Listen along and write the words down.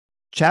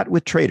Chat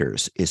with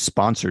Traders is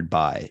sponsored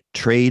by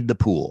Trade the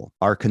Pool.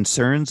 Are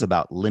concerns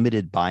about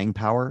limited buying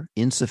power,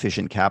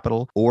 insufficient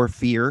capital, or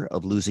fear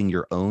of losing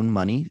your own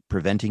money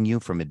preventing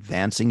you from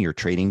advancing your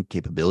trading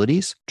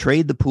capabilities?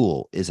 Trade the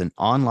Pool is an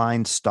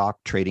online stock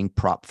trading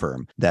prop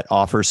firm that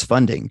offers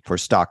funding for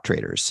stock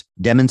traders.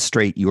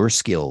 Demonstrate your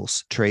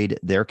skills, trade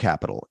their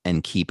capital,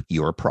 and keep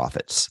your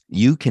profits.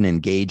 You can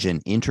engage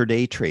in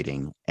intraday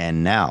trading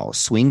and now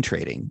swing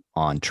trading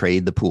on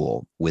Trade the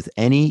Pool with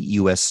any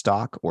U.S.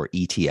 stock or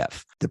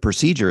ETF. The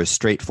procedure is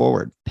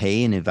straightforward.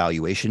 Pay an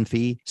evaluation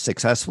fee,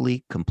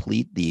 successfully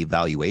complete the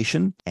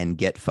evaluation, and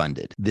get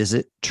funded.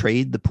 Visit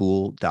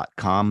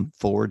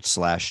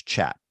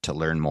tradethepool.com/chat to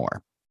learn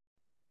more.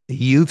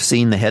 You've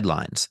seen the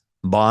headlines.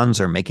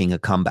 Bonds are making a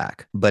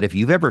comeback. But if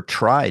you've ever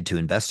tried to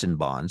invest in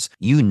bonds,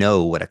 you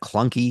know what a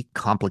clunky,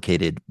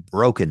 complicated,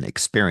 broken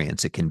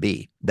experience it can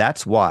be.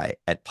 That's why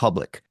at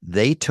Public,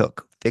 they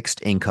took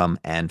fixed income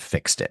and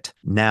fixed it.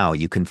 Now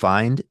you can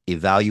find,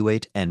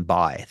 evaluate, and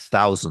buy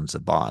thousands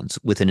of bonds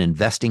with an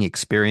investing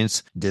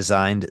experience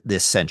designed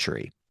this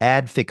century.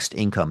 Add fixed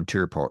income to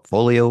your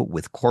portfolio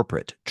with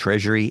corporate,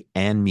 treasury,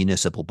 and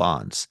municipal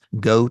bonds.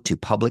 Go to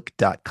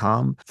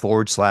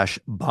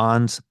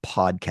public.com/bonds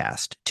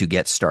podcast to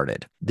get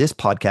started. This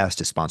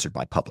podcast is sponsored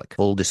by Public.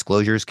 Full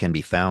disclosures can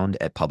be found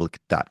at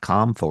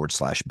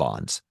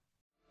public.com/bonds.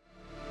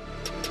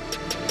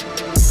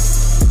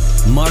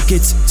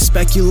 Markets,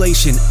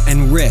 speculation,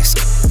 and risk.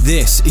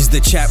 This is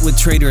the Chat with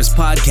Traders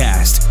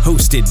podcast,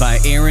 hosted by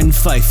Aaron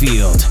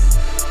Fifield.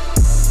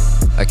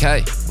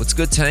 Okay, what's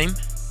good, team?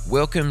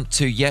 Welcome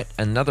to yet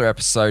another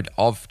episode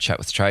of Chat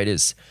with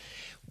Traders.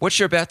 What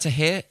you're about to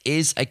hear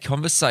is a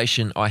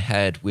conversation I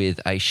had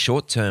with a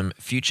short-term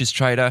futures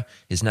trader.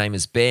 His name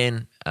is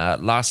Ben.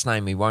 Last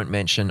name we won't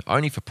mention,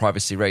 only for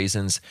privacy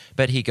reasons,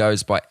 but he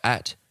goes by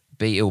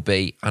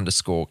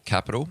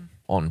 @BLB_capital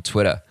on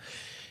Twitter.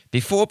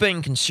 Before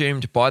being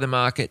consumed by the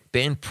market,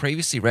 Ben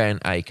previously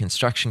ran a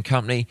construction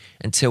company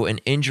until an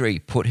injury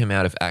put him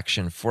out of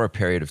action for a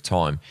period of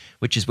time,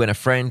 which is when a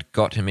friend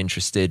got him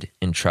interested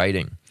in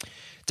trading.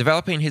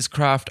 Developing his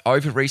craft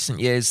over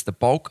recent years, the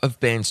bulk of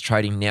Ben's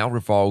trading now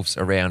revolves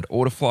around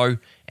order flow,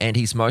 and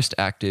he's most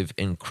active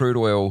in crude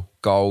oil,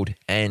 gold,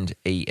 and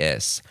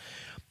ES.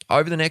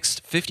 Over the next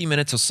 50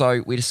 minutes or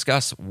so, we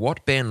discuss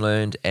what Ben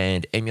learned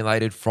and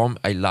emulated from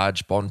a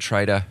large bond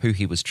trader who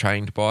he was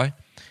trained by,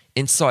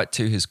 insight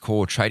to his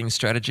core trading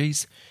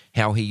strategies,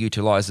 how he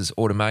utilizes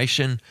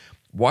automation,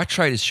 why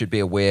traders should be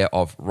aware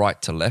of right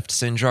to left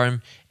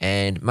syndrome,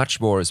 and much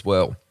more as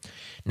well.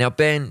 Now,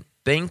 Ben,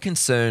 being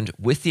concerned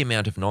with the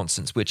amount of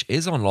nonsense which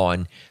is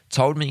online,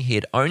 told me he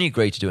had only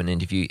agreed to do an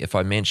interview if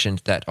I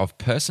mentioned that I've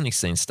personally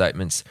seen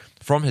statements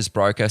from his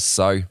broker,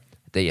 so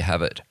there you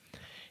have it.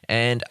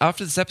 And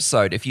after this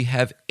episode, if you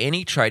have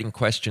any trading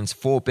questions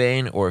for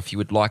Ben, or if you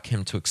would like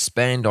him to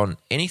expand on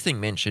anything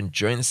mentioned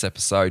during this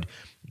episode,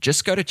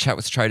 just go to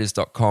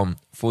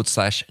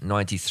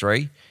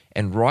chatwithtraders.com/93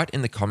 and write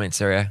in the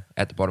comments area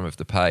at the bottom of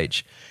the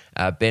page.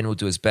 Ben will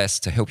do his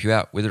best to help you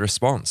out with a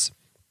response.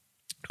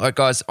 All right,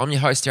 guys, I'm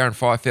your host, Aaron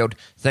Fifield.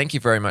 Thank you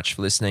very much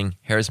for listening.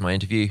 Here is my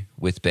interview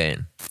with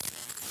Ben.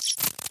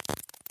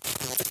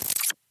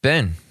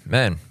 Ben,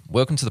 man,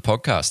 welcome to the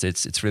podcast.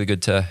 It's really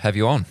good to have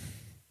you on.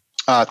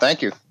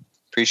 Thank you.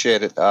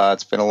 Appreciate it.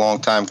 It's been a long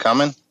time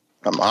coming.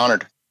 I'm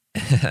honored.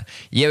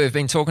 Yeah, we've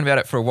been talking about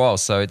it for a while,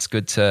 so it's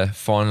good to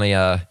finally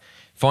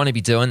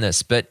be doing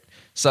this. But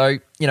so,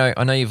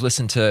 I know you've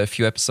listened to a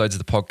few episodes of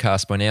the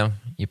podcast by now.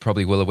 You're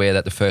probably well aware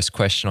that the first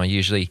question I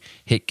usually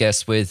hit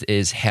guests with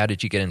is, how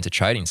did you get into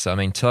trading? So,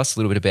 tell us a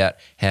little bit about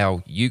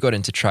how you got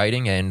into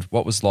trading and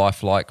what was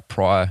life like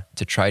prior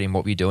to trading?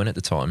 What were you doing at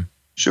the time?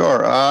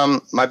 Sure.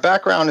 My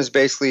background is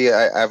basically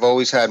I've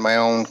always had my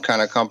own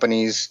kind of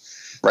companies.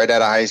 Right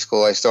out of high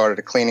school, I started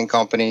a cleaning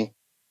company,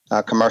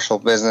 commercial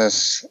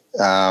business,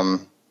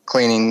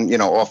 cleaning,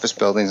 office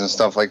buildings and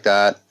stuff like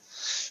that.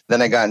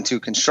 Then I got into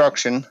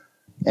construction,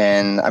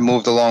 and I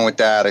moved along with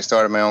that. I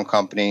started my own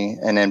company,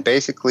 and then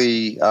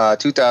basically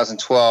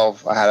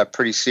 2012, I had a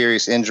pretty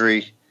serious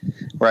injury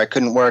where I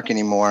couldn't work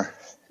anymore,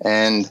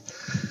 and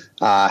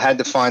I had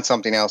to find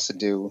something else to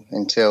do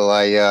until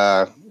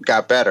I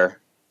got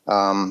better.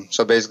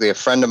 So basically, a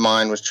friend of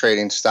mine was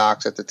trading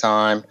stocks at the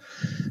time.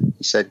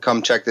 He said,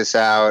 "Come check this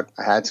out."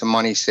 I had some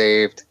money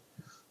saved,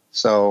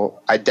 so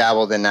I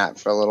dabbled in that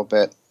for a little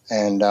bit,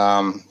 and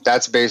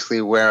that's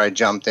basically where I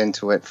jumped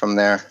into it from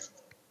there.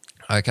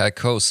 Okay,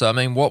 cool. So,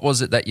 what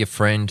was it that your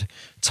friend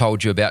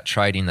told you about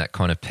trading that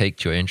kind of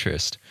piqued your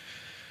interest?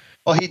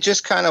 Well, he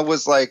just kind of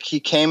was like,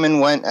 he came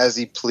and went as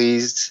he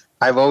pleased.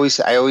 I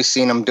always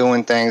seen him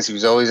doing things. He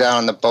was always out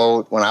on the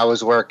boat when I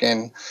was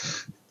working.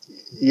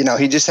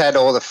 He just had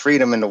all the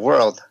freedom in the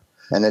world,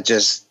 and it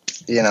just,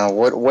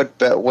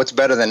 what's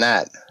better than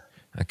that?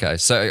 Okay,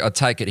 so I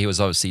take it he was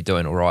obviously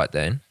doing all right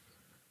then.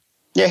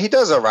 Yeah, he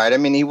does all right.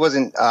 He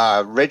wasn't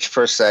rich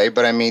per se,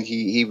 but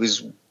he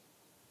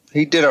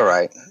did all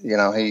right. He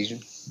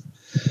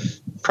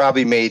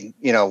probably made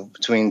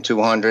between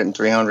 200 and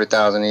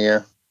 300,000 a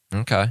year.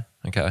 Okay,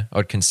 Okay.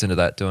 I'd consider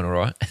that doing all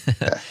right.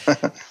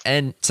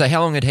 And so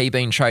how long had he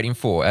been trading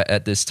for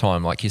at this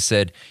time? Like you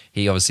said,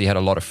 he obviously had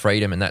a lot of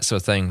freedom and that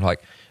sort of thing.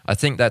 Like, I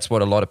think that's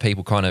what a lot of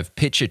people kind of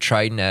picture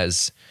trading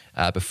as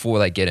before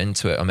they get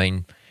into it. I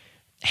mean,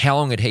 how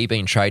long had he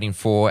been trading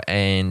for,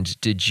 and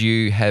did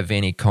you have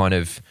any kind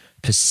of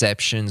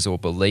perceptions or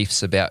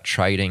beliefs about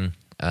trading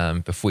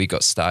before you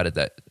got started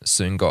that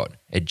soon got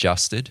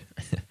adjusted?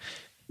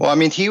 Well, I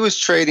mean, he was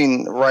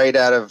trading right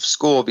out of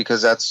school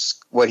because that's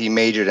what he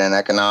majored in,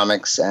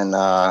 economics, and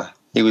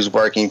he was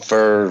working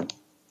for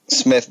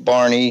Smith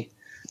Barney,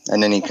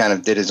 and then he kind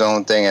of did his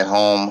own thing at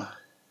home.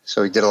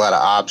 So he did a lot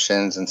of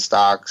options and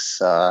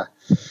stocks.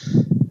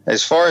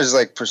 As far as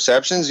like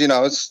perceptions,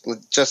 it's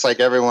just like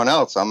everyone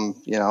else. I'm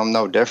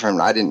no different.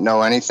 I didn't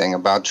know anything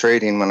about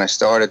trading when I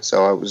started,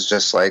 so it was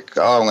just like,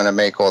 oh, I'm going to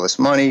make all this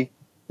money,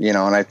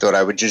 and I thought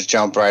I would just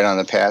jump right on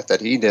the path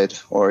that he did,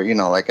 or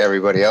like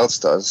everybody else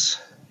does.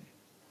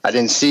 I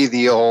didn't see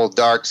the old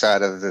dark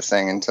side of the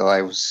thing until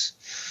I was,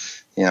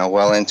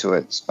 well into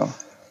it. So.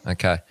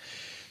 Okay.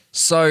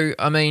 So,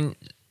 I mean,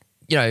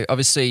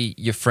 obviously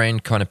your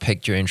friend kind of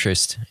piqued your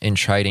interest in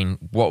trading.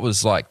 What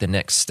was like the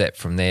next step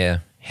from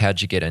there?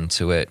 How'd you get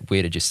into it?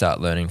 Where did you start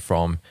learning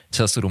from?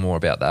 Tell us a little more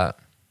about that.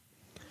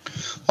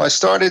 Well, I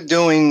started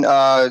doing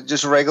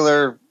just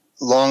regular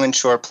long and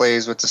short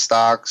plays with the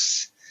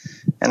stocks.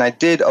 And I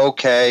did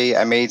okay.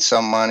 I made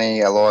some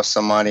money. I lost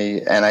some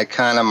money. And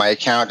my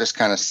account just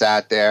kind of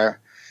sat there.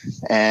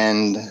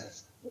 And,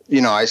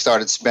 I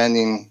started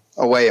spending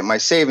away at my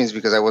savings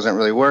because I wasn't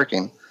really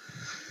working.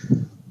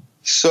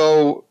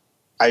 So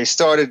I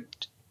started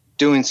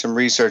doing some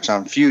research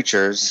on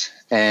futures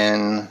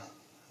and,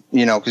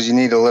 because you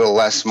need a little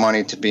less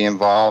money to be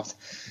involved.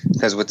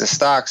 Because with the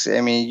stocks,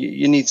 I mean,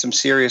 you need some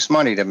serious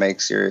money to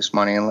make serious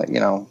money.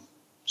 And,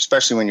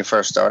 especially when you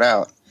first start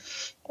out.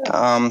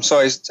 So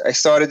I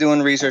started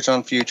doing research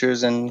on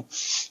futures, and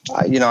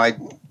I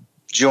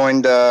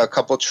joined a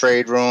couple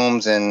trade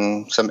rooms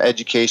and some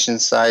education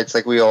sites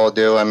like we all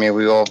do. I mean,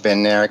 we've all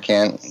been there. I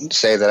can't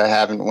say that I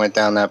haven't went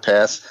down that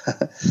path.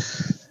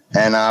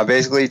 And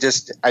basically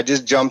I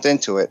just jumped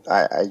into it.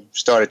 I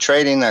started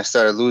trading. I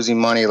started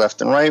losing money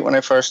left and right when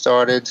I first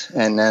started.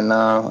 And then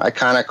I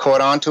kind of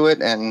caught on to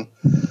it and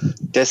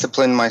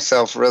disciplined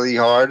myself really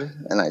hard.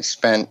 And I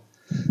spent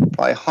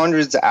probably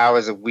hundreds of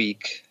hours a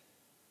week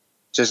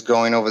just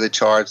going over the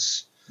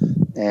charts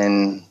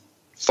and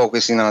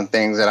focusing on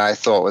things that I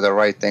thought were the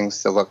right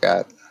things to look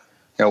at,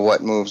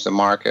 what moves the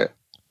market.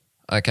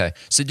 Okay.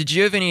 So did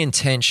you have any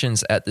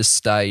intentions at this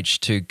stage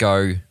to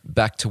go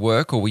back to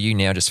work, or were you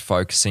now just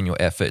focusing your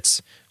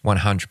efforts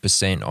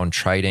 100% on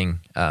trading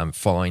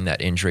following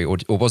that injury? Or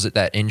was it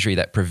that injury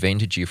that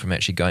prevented you from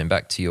actually going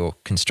back to your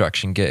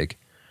construction gig?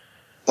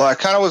 Well, I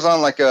kind of was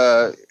on like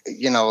a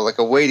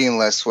waiting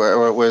list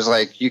where it was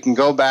like you can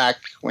go back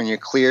when you're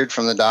cleared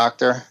from the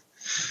doctor.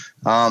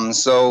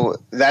 So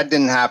that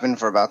didn't happen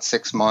for about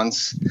 6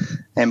 months.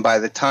 And by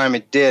the time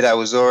it did, I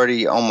was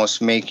already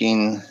almost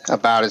making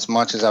about as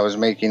much as I was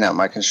making at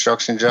my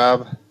construction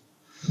job.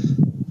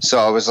 So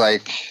I was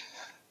like,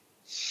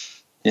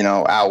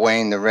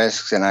 outweighing the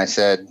risks. And I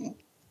said,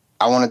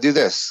 I want to do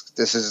this.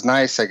 This is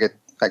nice. I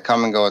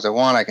come and go as I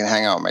want. I can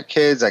hang out with my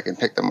kids. I can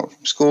pick them up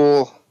from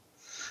school.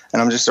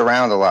 And I'm just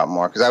around a lot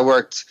more because I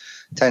worked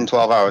 10,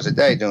 12 hours a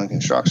day doing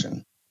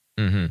construction.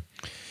 Mm-hmm.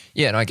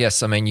 Yeah, and I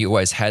guess, you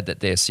always had that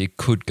there, so you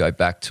could go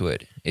back to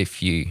it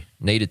if you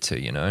needed to,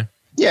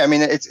 Yeah,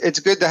 it's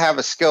good to have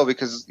a skill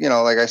because,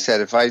 like I said,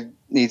 if I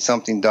need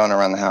something done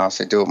around the house,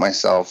 I do it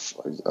myself.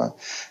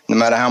 No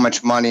matter how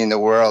much money in the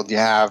world you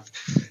have,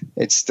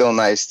 it's still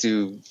nice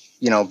to,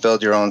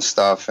 build your own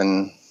stuff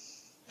and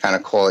kind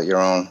of call it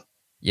your own.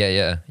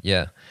 Yeah.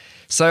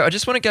 So I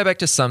just want to go back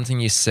to something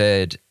you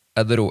said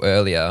a little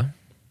earlier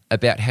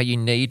about how you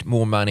need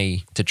more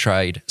money to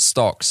trade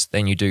stocks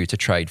than you do to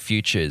trade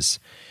futures.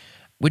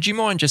 Would you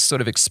mind just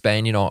sort of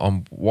expanding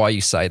on why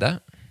you say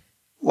that?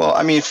 Well,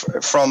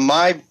 from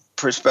my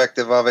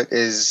perspective of it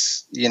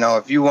is,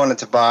 if you wanted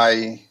to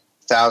buy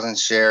 1,000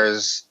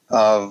 shares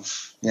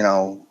of,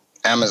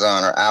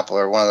 Amazon or Apple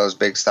or one of those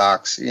big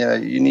stocks,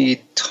 you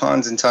need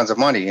tons and tons of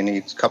money. You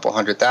need a couple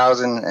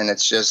 100,000, and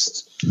it's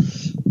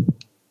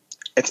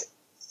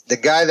the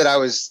guy that I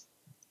was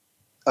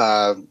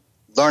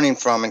learning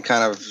from and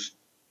kind of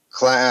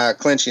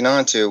clinching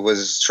onto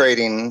was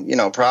trading,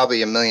 probably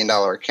 $1 million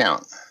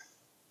account.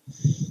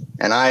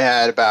 And I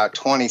had about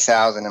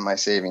 20,000 in my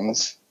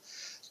savings,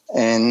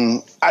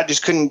 and I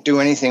just couldn't do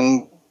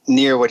anything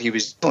near what he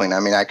was doing.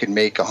 I could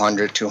make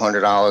 $100,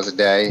 $200 a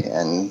day,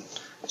 and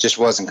just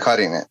wasn't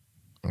cutting it.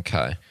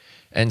 Okay.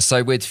 And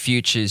so with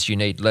futures, you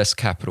need less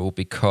capital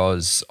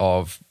because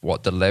of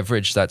what, the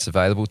leverage that's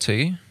available to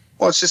you?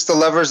 Well, it's just the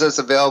leverage that's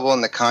available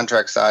in the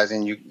contract size,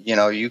 and you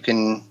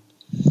can,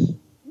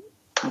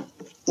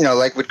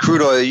 like with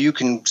crude oil, you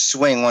can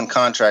swing one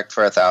contract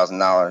for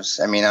 $1,000.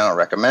 I don't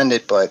recommend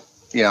it, but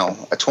a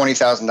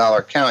 $20,000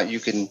 account,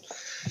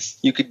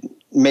 you could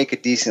make a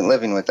decent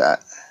living with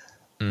that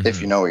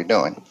if you know what you're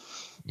doing.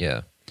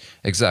 Yeah,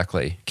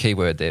 exactly.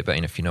 Keyword there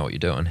being if you know what you're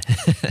doing.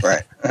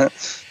 Right.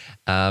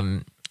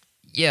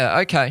 Yeah,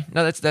 okay.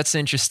 No, that's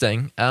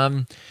interesting.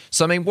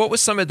 So, I mean, what were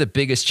some of the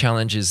biggest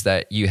challenges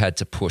that you had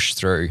to push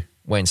through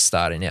when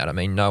starting out? I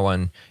mean, no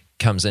one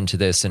comes into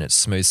this and it's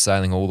smooth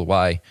sailing all the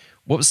way.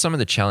 What were some of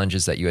the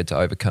challenges that you had to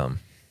overcome?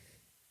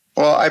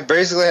 Well, I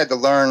basically had to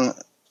learn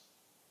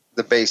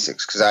the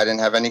basics because I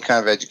didn't have any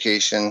kind of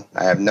education.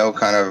 I have no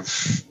kind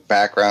of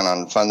background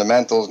on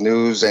fundamentals,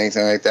 news,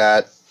 anything like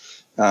that.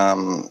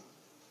 I'm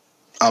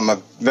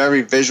a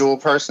very visual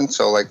person,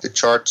 so like the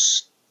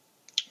charts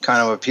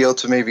kind of appealed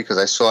to me because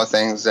I saw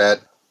things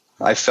that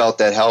I felt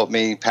that helped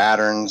me,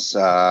 patterns,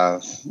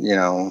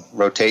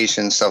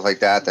 rotation, stuff like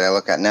that I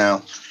look at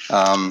now.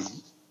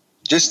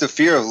 Just the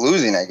fear of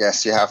losing, I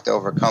guess, you have to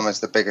overcome is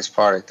the biggest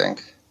part, I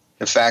think.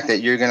 The fact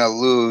that you're going to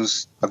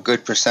lose a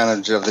good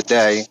percentage of the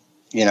day,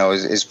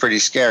 is pretty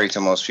scary to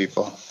most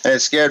people. And it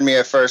scared me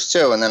at first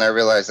too. And then I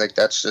realized like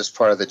that's just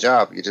part of the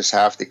job. You just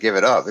have to give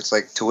it up. It's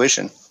like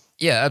tuition.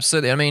 Yeah,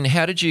 absolutely. I mean,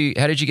 how did you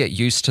get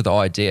used to the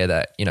idea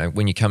that,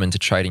 when you come into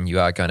trading, you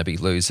are going to be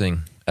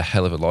losing a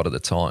hell of a lot of the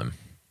time?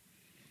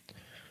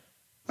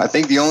 I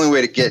think the only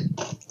way to get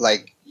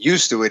like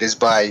used to it is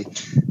by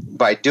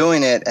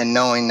doing it and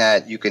knowing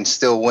that you can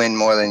still win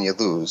more than you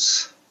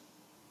lose.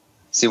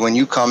 See, when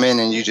you come in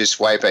and you just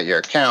wipe at your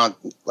account,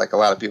 like a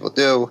lot of people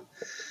do,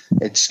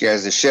 it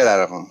scares the shit out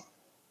of them.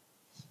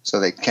 So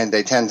they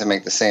tend to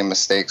make the same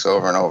mistakes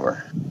over and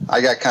over.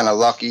 I got kind of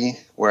lucky,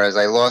 whereas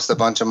I lost a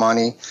bunch of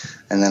money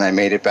and then I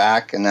made it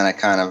back and then I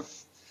kind of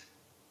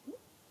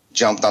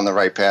jumped on the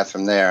right path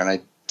from there and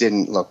I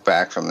didn't look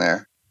back from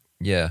there.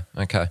 Yeah,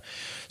 okay.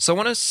 So I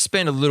want to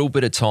spend a little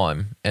bit of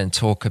time and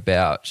talk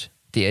about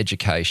the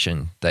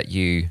education that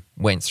you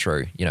went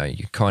through.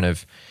 You kind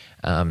of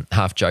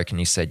half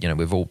jokingly said,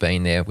 we've all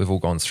been there, we've all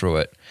gone through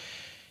it.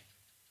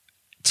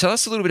 Tell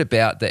us a little bit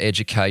about the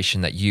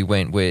education that you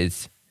went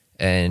with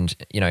and,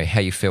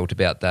 how you felt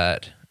about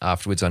that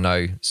afterwards. I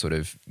know sort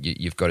of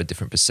you've got a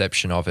different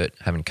perception of it,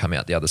 having come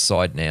out the other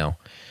side now.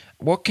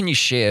 What can you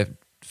share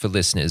for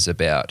listeners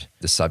about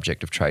the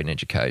subject of trade and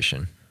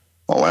education?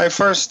 Well, when I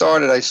first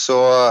started, I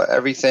saw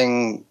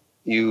everything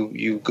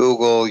you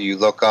Google, you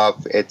look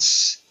up,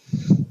 it's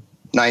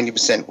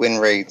 90% win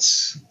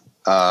rates,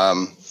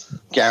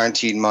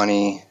 guaranteed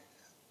money,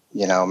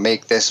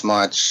 make this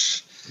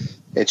much.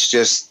 It's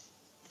just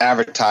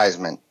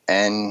advertisement.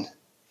 And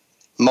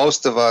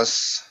most of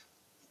us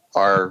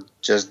are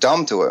just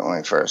dumb to it when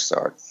we first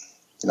start.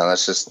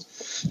 That's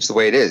just the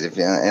way it is.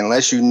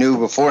 Unless you knew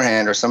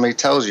beforehand or somebody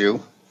tells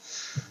you,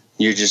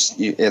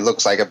 it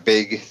looks like a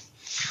big,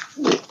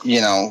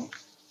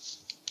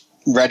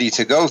 ready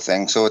to go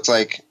thing. So it's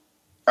like,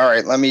 all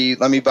right, let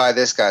me buy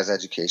this guy's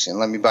education.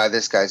 Let me buy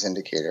this guy's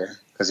indicator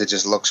because it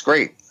just looks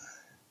great.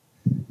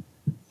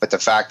 But the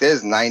fact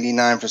is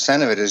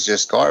 99% of it is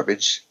just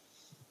garbage.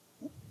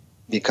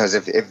 Because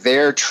if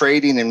they're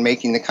trading and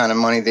making the kind of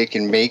money they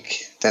can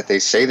make that they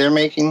say they're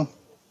making,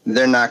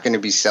 they're not going to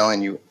be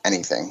selling you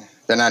anything.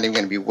 They're not even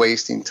going to be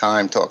wasting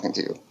time talking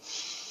to you.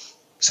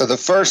 So the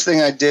first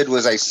thing I did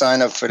was I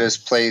signed up for this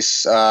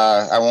place.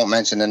 I won't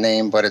mention the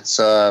name, but it's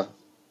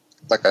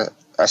like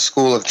a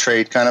school of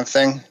trade kind of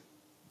thing.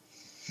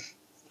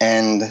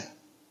 And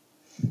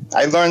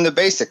I learned the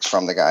basics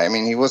from the guy. I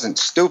mean, he wasn't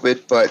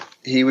stupid, but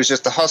he was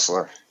just a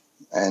hustler.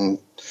 And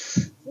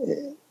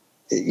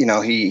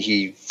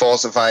he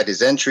falsified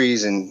his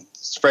entries and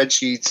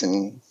spreadsheets.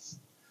 And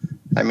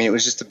I mean, it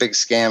was just a big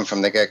scam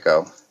from the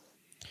get-go.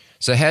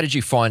 So how did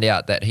you find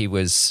out that he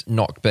was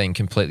not being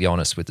completely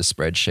honest with the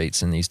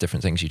spreadsheets and these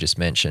different things you just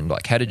mentioned?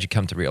 Like, how did you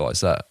come to realize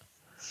that?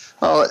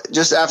 Well,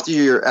 just after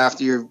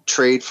you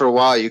trade for a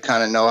while, you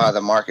kind of know how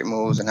the market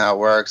moves and how it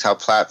works, how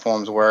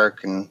platforms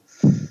work, and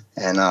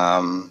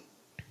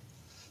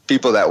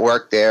people that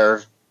work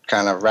there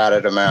kind of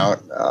ratted him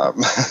out.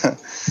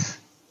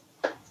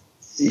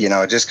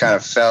 It just kind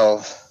of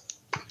fell.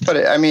 But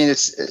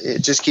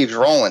it just keeps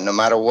rolling. No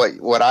matter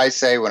what I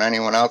say, what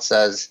anyone else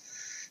says,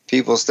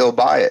 people still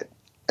buy it.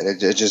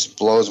 It just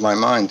blows my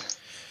mind.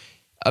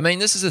 I mean,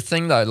 this is the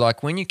thing though.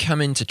 Like when you come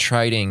into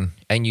trading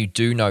and you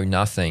do know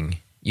nothing,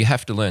 you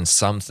have to learn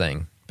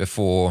something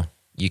before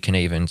you can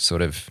even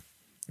sort of,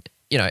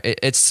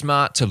 it's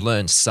smart to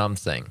learn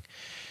something.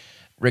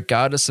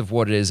 Regardless of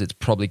what it is, it's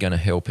probably going to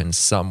help in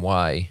some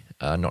way.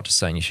 Not to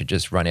saying you should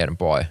just run out and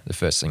buy the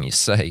first thing you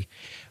see.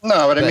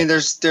 No, but I mean,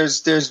 there's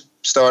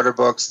starter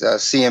books.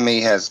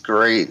 CME has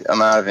great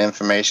amount of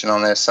information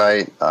on their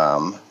site.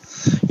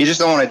 You just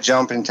don't want to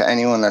jump into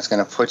anyone that's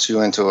going to put you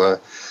into a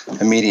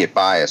immediate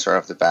bias right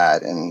off the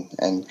bat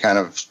and kind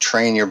of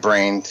train your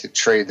brain to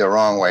trade the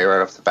wrong way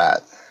right off the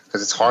bat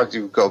because it's hard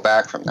to go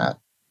back from that.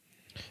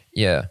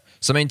 Yeah.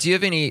 So, I mean, do you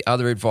have any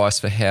other advice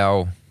for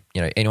how,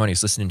 anyone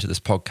who's listening to this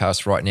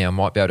podcast right now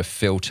might be able to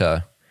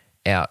filter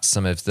out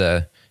some of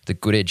the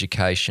good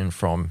education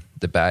from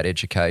the bad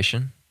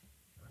education?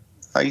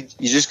 You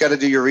just got to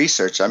do your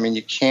research. I mean,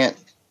 you can't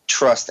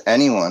trust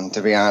anyone,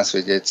 to be honest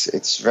with you.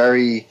 It's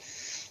very...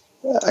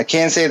 I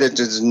can't say that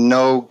there's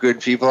no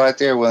good people out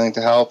there willing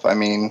to help. I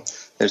mean,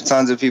 there's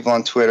tons of people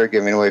on Twitter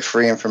giving away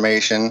free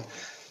information.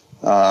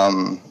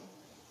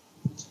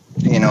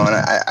 And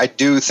I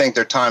do think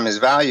their time is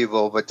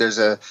valuable, but there's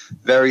a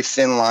very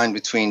thin line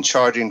between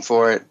charging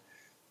for it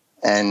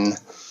and,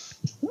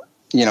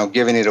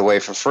 giving it away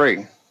for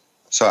free.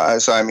 So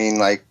I mean,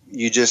 like,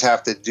 you just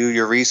have to do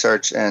your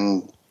research,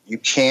 and you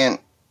can't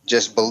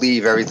just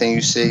believe everything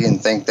you see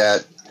and think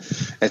that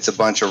it's a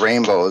bunch of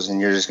rainbows and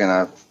you're just going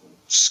to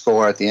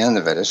score at the end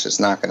of it. It's just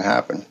not going to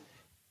happen.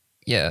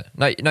 Yeah,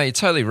 no, you're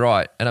totally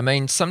right. And I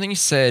mean, something you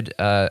said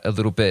a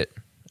little bit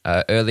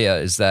earlier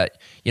is that,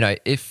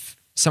 if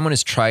someone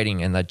is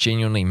trading and they're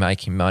genuinely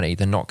making money,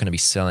 they're not going to be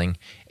selling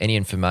any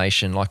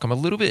information. Like, I'm a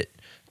little bit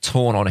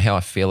torn on how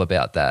I feel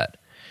about that.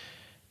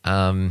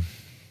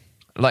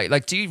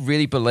 Like, do you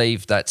really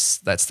believe that's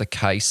the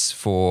case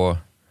for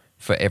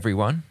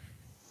everyone?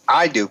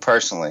 I do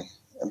personally,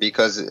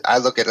 because I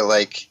look at it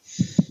like,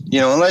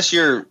 unless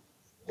you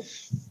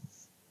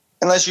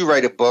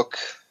write a book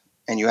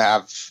and you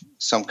have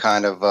some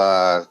kind of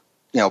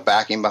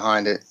backing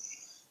behind it,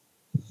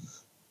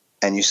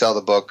 and you sell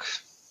the book,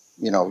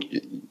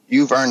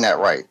 you've earned that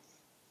right.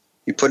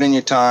 You put in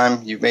your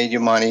time, you've made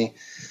your money,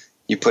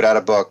 you put out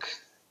a book.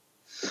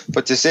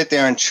 But to sit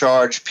there and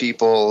charge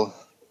people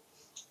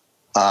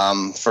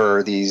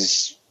for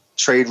these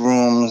trade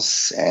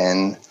rooms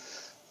and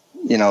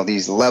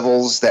these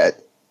levels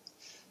that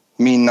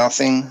mean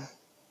nothing,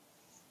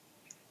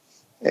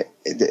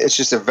 it's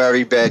just a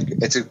very bad.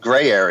 It's a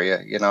gray area.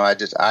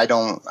 I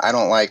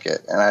don't like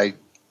it, and I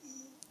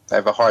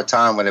have a hard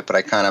time with it. But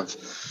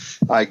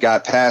I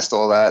got past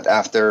all that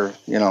after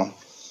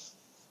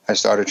I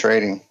started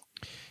trading.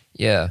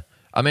 Yeah.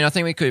 I mean, I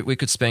think we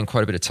could spend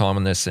quite a bit of time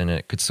on this, and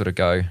it could sort of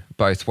go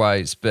both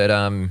ways. But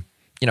I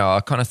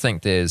kind of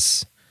think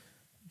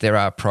there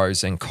are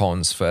pros and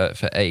cons for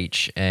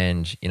each,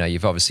 and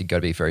you've obviously got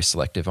to be very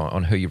selective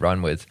on who you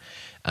run with.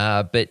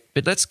 But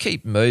let's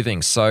keep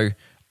moving. So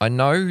I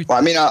know. Well,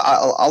 I mean,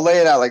 I'll lay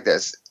it out like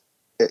this: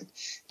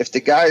 if the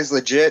guy is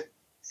legit,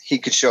 he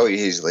could show you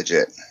he's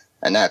legit,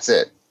 and that's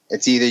it.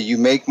 It's either you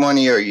make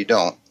money or you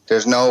don't.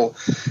 There's no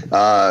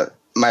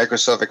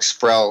Microsoft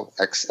Excel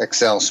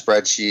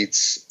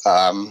spreadsheets.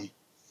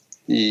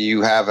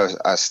 You have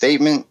a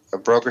statement, a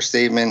broker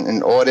statement,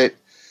 an audit,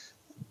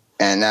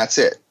 and that's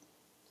it.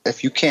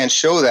 If you can't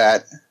show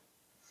that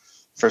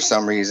for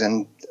some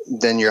reason,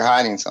 then you're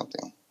hiding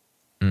something.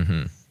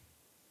 Mm-hmm.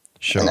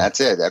 Sure. And that's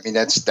it. I mean,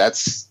 that's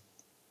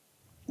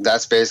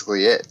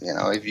basically it.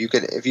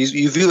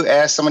 If you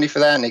ask somebody for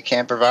that and they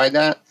can't provide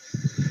that,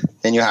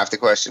 then you have to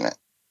question it.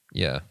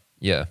 Yeah.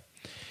 Yeah.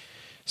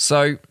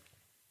 So,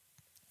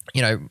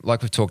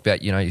 like we've talked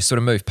about, you sort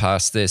of moved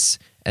past this,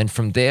 and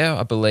from there,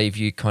 I believe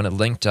you kind of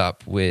linked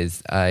up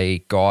with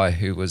a guy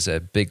who was a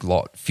big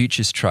lot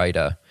futures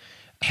trader.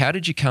 How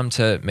did you come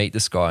to meet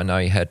this guy? I know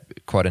he had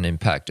quite an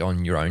impact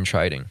on your own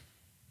trading.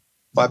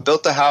 Well, I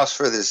built a house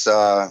for this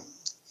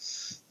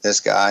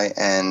guy,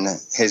 and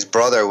his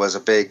brother was a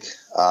big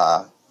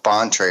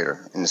bond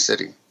trader in the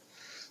city.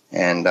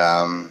 And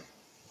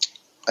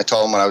I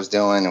told him what I was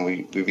doing, and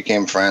we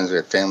became friends. We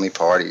had family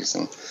parties,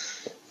 and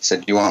he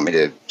said, "You want me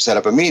to set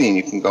up a meeting?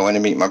 You can go in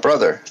and meet my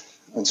brother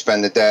and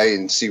spend the day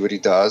and see what he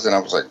does." And I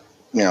was like,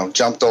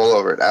 jumped all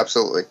over it.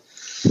 Absolutely.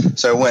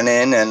 So I went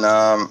in, and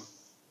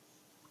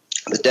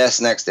the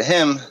desk next to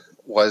him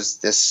was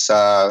this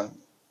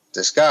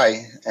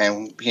guy,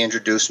 and he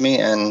introduced me,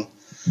 and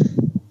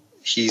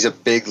he's a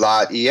big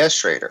lot ES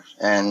trader.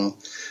 And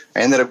I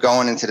ended up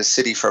going into the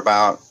city for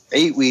about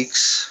 8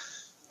 weeks,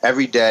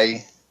 every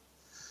day,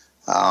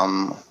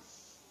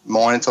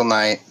 morning till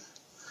night,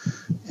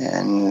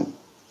 and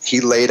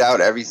he laid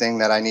out everything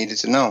that I needed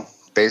to know,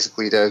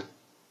 basically to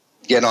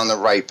get on the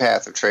right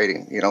path of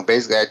trading.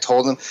 Basically I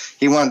told him,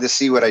 he wanted to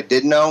see what I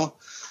did know,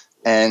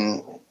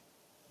 and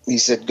he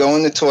said, go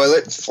in the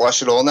toilet,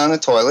 flush it all down the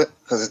toilet,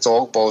 because it's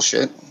all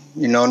bullshit.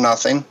 You know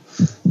nothing.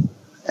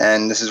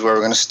 And this is where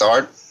we're going to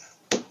start,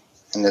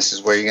 and this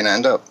is where you're going to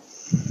end up.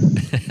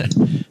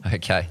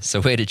 Okay,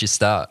 so where did you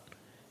start?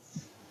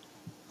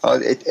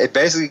 It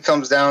basically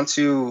comes down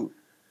to,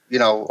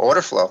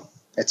 order flow.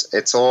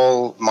 It's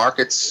all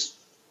markets.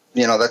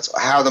 That's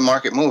how the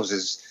market moves,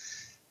 is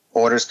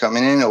orders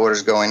coming in,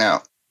 orders going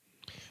out.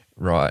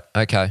 Right.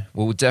 Okay.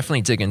 Well, we'll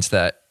definitely dig into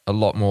that a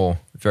lot more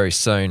very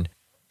soon.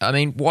 I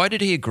mean, why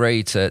did he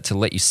agree to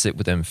let you sit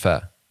with him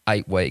for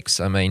 8 weeks?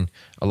 I mean,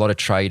 a lot of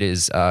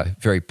traders are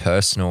very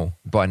personal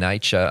by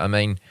nature. I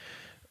mean,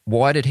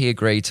 why did he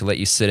agree to let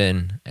you sit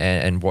in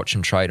and watch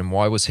him trade? And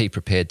why was he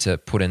prepared to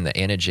put in the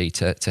energy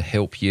to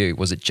help you?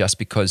 Was it just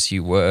because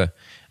you were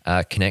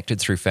connected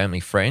through family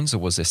friends, or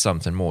was there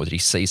something more? Did he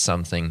see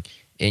something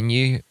in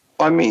you?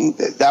 I mean,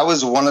 that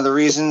was one of the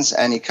reasons,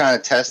 and he kind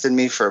of tested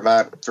me for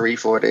about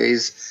 3-4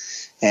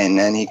 days, and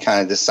then he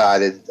kind of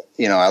decided,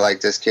 I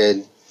like this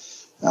kid.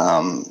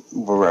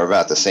 We're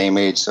about the same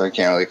age, so he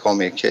can't really call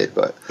me a kid,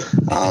 but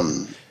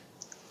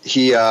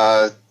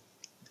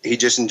he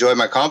just enjoyed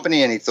my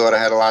company, and he thought I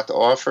had a lot to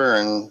offer,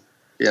 and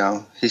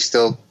he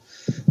still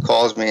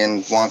calls me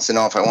and wants to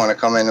know if I want to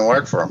come in and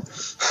work for him.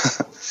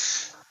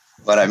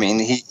 But I mean,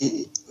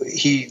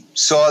 he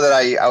saw that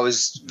I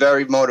was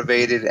very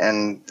motivated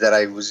and that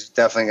I was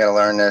definitely going to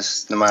learn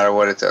this no matter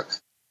what it took.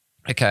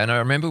 Okay, and I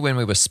remember when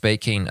we were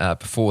speaking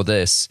before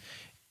this,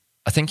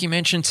 I think you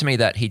mentioned to me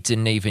that he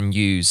didn't even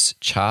use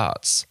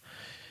charts.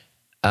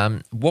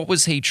 What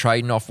was he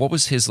trading off? What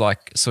was his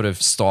like sort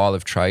of style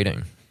of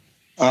trading?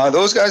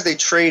 Those guys, they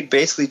trade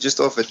basically just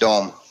off a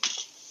dome.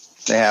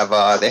 They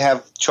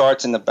have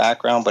charts in the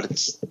background,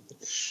 but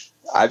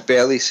I've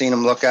barely seen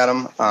them look at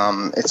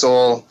them. It's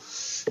all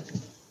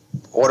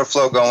order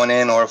flow going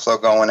in, order flow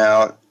going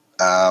out,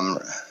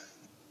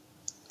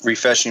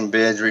 refreshing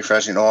bids,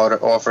 refreshing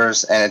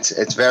offers, and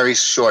it's very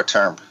short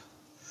term.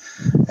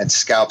 It's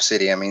scalp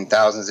city. I mean,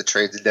 thousands of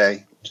trades a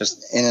day,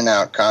 just in and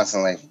out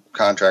constantly.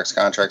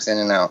 Contracts, in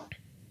and out.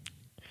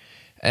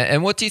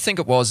 And what do you think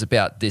it was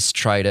about this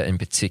trader in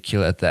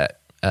particular that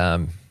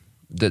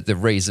the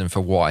reason for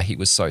why he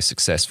was so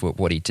successful at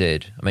what he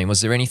did? I mean,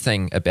 was there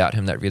anything about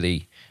him that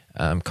really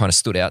kind of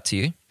stood out to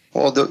you?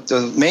 Well,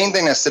 the main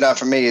thing that stood out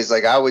for me is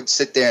like I would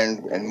sit there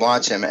and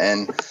watch him,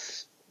 and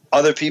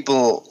other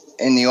people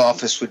in the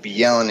office would be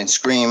yelling and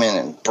screaming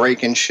and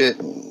breaking shit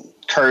and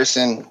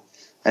cursing,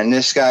 and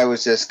this guy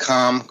was just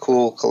calm,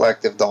 cool,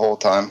 collective the whole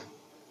time.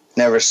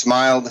 Never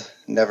smiled,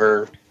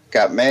 never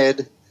got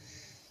mad,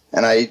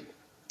 and I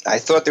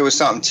thought there was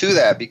something to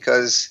that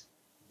because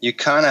you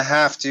kind of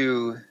have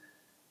to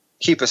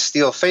keep a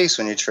steel face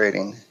when you're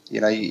trading.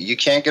 You know, you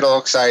can't get all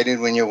excited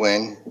when you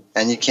win,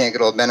 and you can't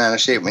get all bent out of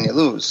shape when you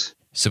lose.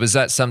 So was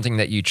that something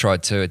that you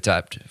tried to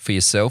adapt for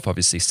yourself,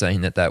 obviously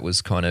saying that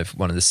was kind of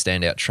one of the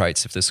standout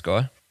traits of this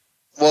guy?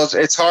 Well,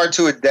 it's hard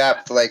to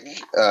adapt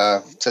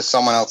to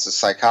someone else's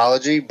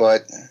psychology,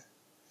 but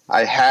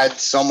I had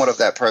somewhat of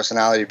that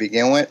personality to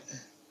begin with,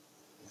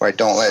 where I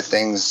don't let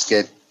things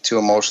get too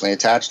emotionally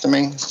attached to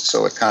me,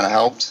 so it kind of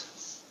helped.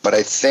 But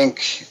I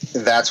think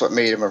that's what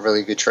made him a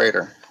really good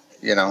trader,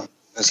 you know,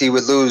 because he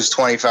would lose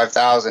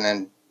 $25,000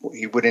 and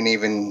he wouldn't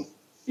even,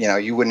 you know,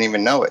 you wouldn't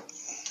even know it.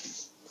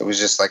 It was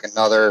just like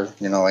another,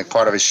 you know, like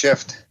part of his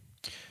shift.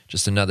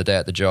 Just another day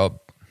at the job.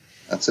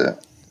 That's it.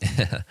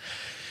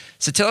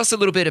 So tell us a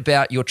little bit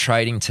about your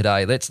trading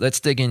today. Let's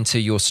dig into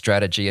your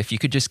strategy. If you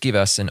could just give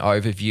us an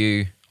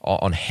overview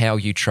on how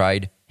you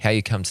trade, how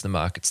you come to the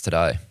markets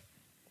today.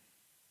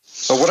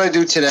 So what I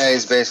do today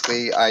is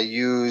basically I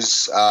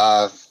use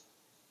a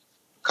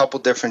couple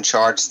different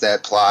charts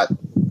that plot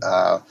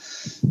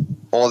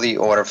all the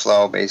order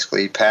flow,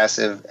 basically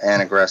passive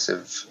and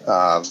aggressive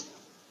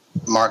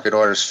market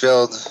orders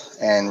filled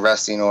and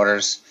resting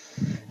orders.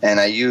 And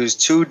I use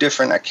two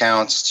different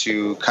accounts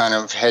to kind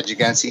of hedge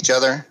against each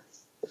other.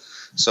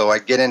 So I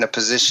get in a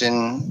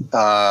position,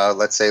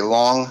 let's say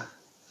long,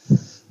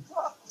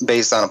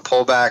 based on a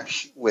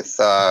pullback with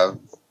the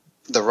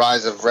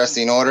rise of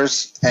resting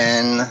orders,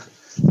 and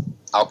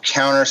I'll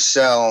counter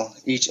sell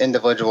each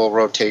individual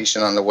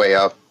rotation on the way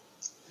up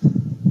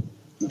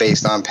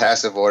based on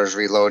passive orders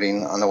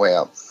reloading on the way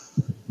up.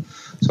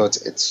 So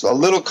it's a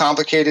little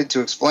complicated to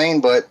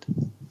explain, but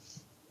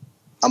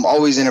I'm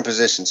always in a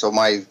position. So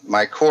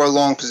my core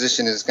long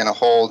position is going to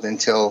hold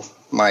until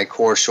my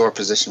core short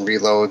position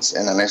reloads,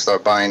 and then I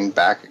start buying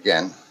back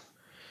again.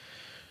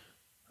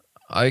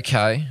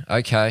 Okay.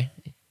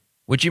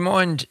 Would you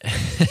mind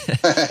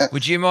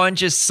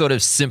just sort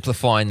of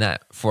simplifying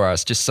that for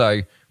us, just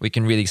so we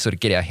can really sort of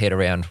get our head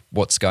around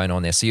what's going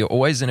on there? So you're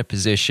always in a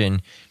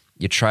position,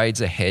 your trades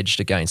are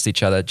hedged against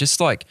each other. Just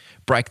like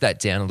break that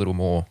down a little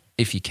more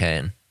if you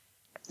can.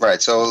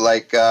 Right. So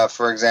like,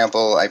 for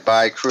example, I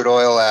buy crude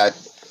oil at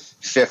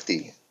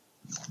 50,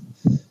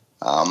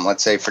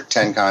 let's say for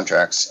 10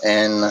 contracts,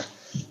 and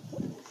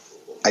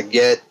I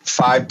get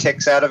 5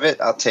 ticks out of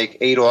it. I'll take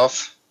 8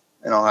 off,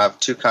 and I'll have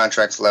 2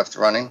 contracts left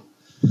running.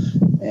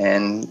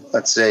 And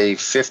let's say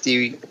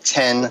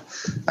 50-10,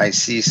 I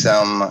see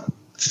some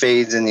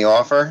fades in the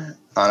offer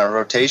on a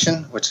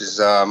rotation, which is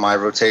my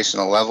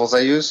rotational levels I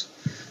use.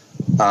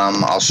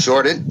 I'll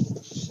short it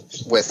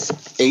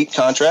with 8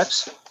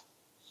 contracts.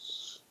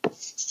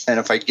 And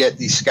if I get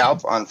the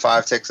scalp on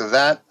 5 ticks of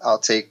that, I'll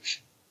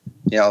take,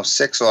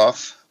 6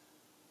 off.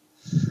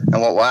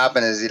 And what will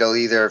happen is it'll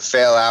either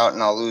fail out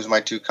and I'll lose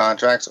my 2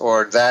 contracts,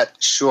 or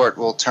that short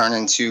will turn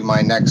into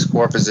my next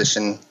core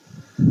position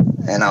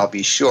and I'll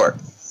be short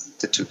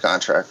the 2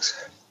 contracts.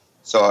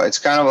 So it's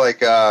kind of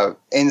like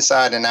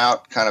inside and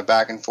out, kind of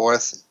back and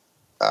forth,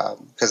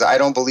 because I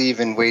don't believe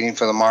in waiting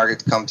for the market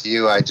to come to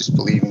you. I just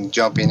believe in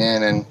jumping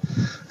in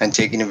and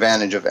taking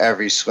advantage of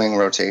every swing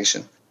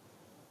rotation.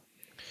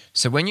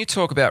 So when you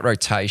talk about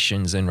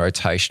rotations and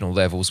rotational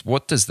levels,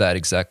 what does that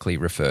exactly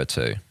refer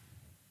to?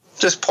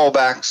 Just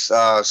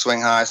pullbacks,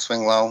 swing high,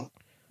 swing low.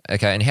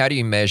 Okay, and how do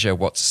you measure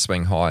what's a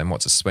swing high and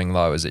what's a swing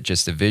low? Is it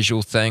just a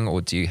visual thing,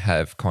 or do you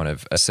have kind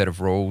of a set of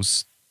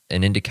rules,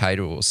 an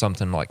indicator or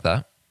something like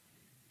that?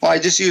 Well, I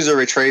just use a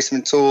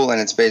retracement tool,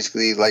 and it's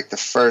basically like the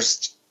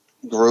first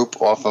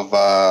group off of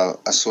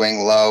a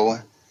swing low.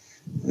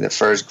 The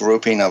first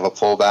grouping of a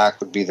pullback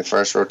would be the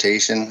first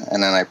rotation,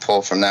 and then I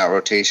pull from that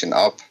rotation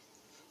up.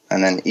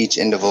 And then each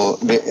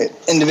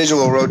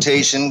individual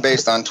rotation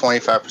based on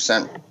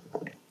 25%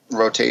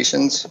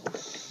 rotations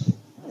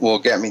will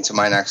get me to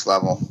my next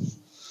level.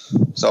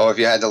 So if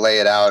you had to lay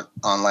it out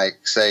on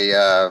like, say,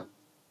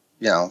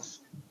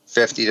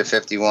 50 to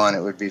 51,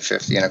 it would be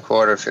 50 and a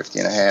quarter, 50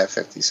 and a half,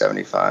 50,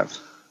 75.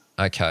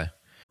 Okay.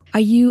 Are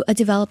you a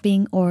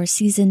developing or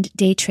seasoned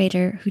day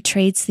trader who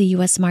trades the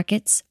U.S.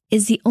 markets?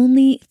 Is the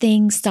only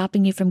thing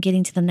stopping you from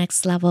getting to the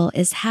next level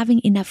is having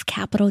enough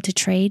capital to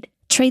trade?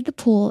 Trade the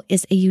Pool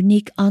is a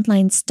unique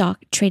online stock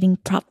trading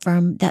prop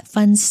firm that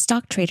funds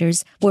stock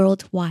traders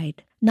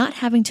worldwide. Not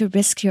having to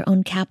risk your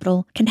own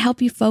capital can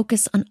help you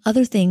focus on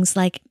other things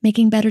like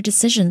making better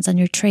decisions on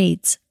your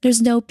trades.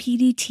 There's no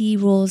PDT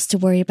rules to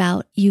worry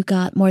about. You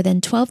got more than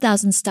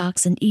 12,000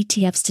 stocks and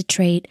ETFs to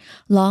trade,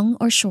 long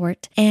or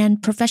short,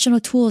 and professional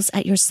tools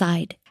at your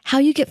side. How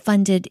you get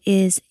funded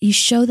is you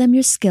show them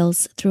your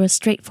skills through a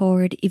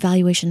straightforward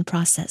evaluation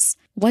process.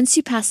 Once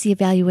you pass the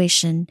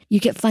evaluation,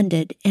 you get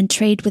funded and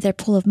trade with their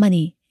pool of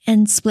money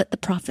and split the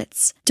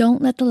profits.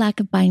 Don't let the lack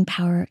of buying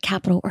power,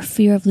 capital, or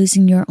fear of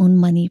losing your own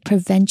money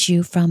prevent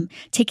you from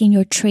taking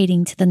your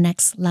trading to the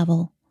next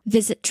level.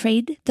 Visit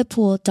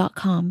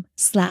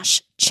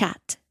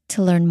tradethepool.com/chat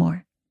to learn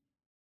more.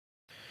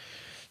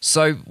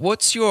 So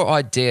what's your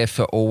idea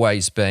for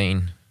always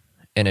being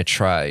in a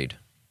trade?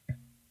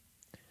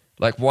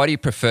 Like, why do you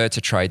prefer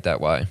to trade that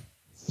way?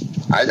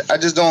 I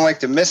just don't like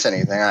to miss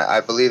anything.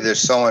 I believe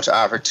there's so much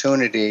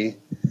opportunity,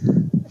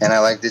 and I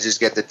like to just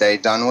get the day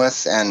done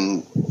with.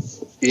 And,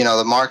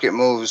 the market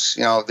moves.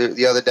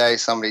 The other day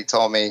somebody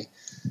told me,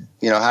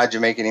 how'd you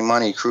make any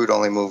money? Crude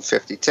only moved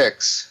 50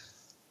 ticks.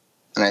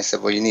 And I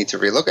said, well, you need to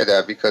relook at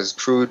that because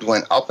crude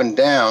went up and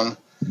down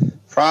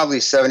probably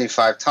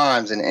 75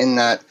 times. And in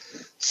that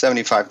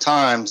 75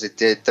 times, it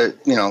did,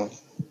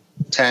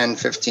 10,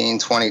 15,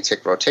 20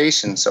 tick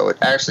rotation. So it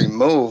actually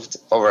moved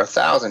over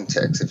 1,000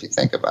 ticks if you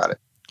think about it.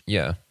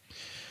 Yeah.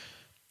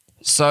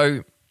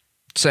 So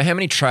how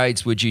many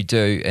trades would you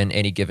do in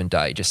any given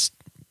day, just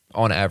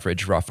on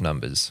average, rough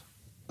numbers?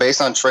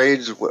 Based on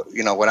trades,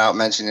 without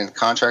mentioning the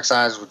contract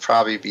size, would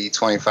probably be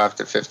 25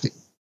 to 50.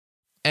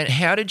 And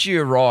how did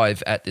you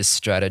arrive at this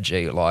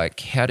strategy?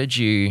 Like, how did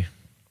you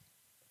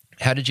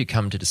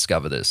come to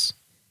discover this?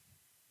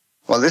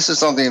 Well, this is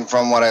something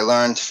from what I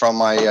learned from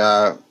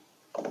my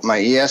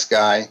ES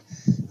guy,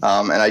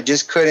 and I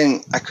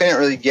couldn't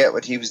really get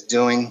what he was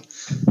doing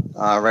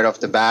right off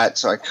the bat.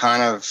 So I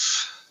kind of,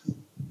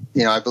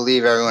 I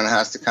believe everyone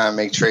has to kind of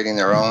make trading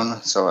their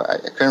own. So I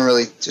couldn't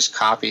really just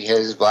copy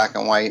his black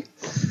and white.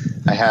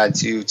 I had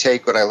to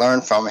take what I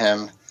learned from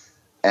him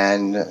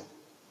and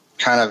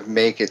kind of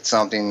make it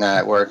something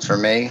that worked for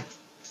me.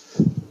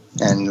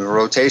 And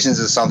rotations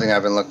is something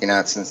I've been looking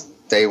at since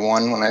day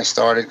one when I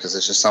started because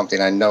it's just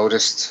something I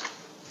noticed.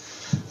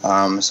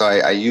 So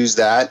I use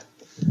that,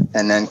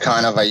 and then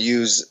I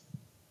use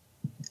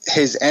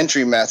his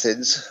entry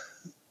methods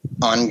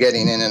on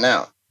getting in and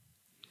out.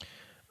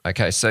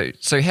 Okay, so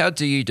how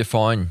do you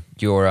define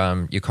your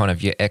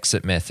your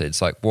exit methods?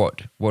 Like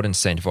what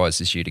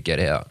incentivizes you to get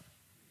out?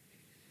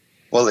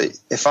 Well,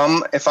 if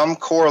I'm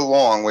core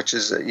long, which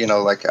is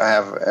like I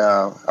have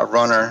a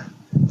runner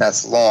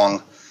that's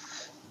long,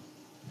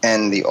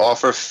 and the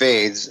offer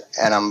fades,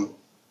 and I'm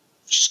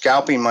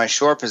scalping my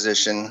short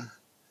position,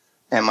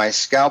 and my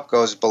scalp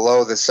goes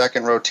below the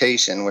second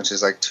rotation, which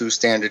is like 2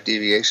 standard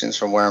deviations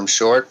from where I'm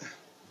short,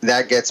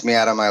 that gets me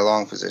out of my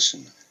long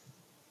position.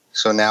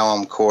 So now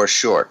I'm core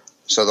short.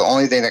 So the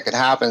only thing that could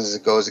happen is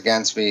it goes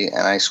against me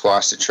and I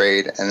squash the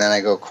trade, and then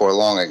I go core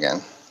long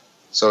again.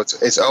 So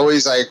it's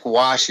always like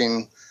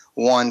washing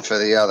one for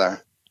the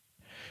other.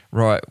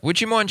 Right. Would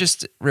you mind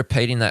just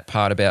repeating that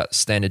part about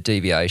standard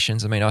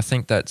deviations? I mean, I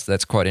think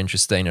that's quite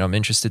interesting, and I'm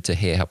interested to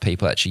hear how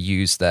people actually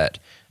use that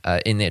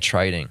in their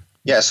trading.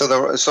 Yeah. So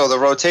the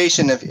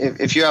rotation,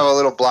 if you have a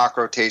little block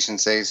rotation,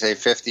 say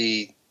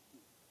 50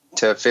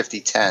 to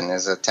 50-10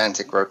 is a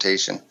 10-tick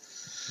rotation.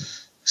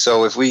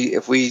 So if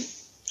we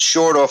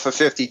short off a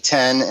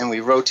 50-10 and we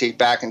rotate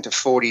back into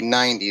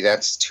 40-90,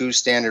 that's 2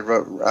 standard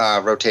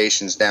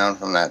rotations down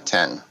from that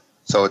 10.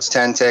 So it's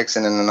 10 ticks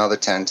and then another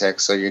 10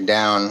 ticks. So you're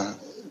down.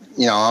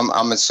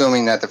 I'm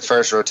assuming that the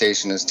first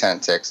rotation is 10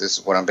 ticks. This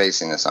is what I'm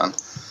basing this on.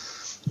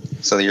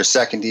 So your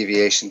second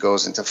deviation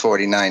goes into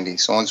 40-90.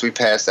 So once we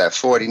pass that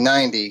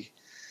 40-90,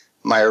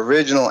 my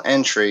original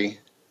entry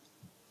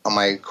on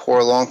my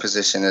core long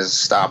position is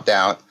stopped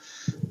out,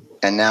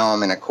 and now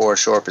I'm in a core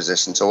short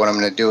position. So what I'm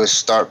going to do is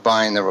start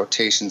buying the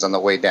rotations on the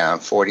way down,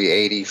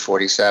 40-80,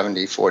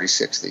 40-70,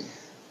 40-60.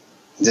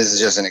 This is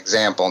just an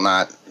example,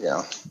 not,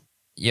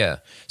 Yeah.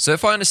 So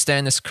if I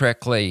understand this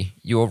correctly,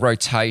 your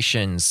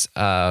rotations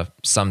are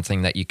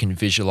something that you can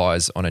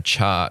visualize on a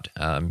chart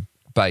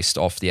based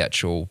off the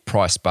actual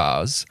price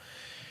bars.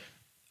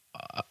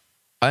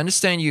 I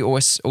understand you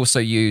also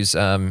use,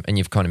 and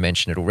you've kind of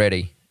mentioned it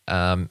already,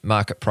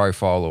 market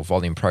profile or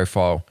volume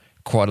profile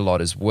quite a lot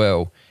as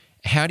well.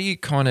 How do you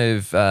kind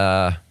of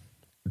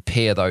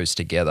pair those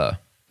together?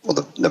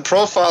 Well, the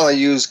profile I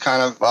use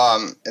kind of,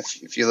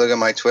 if you look at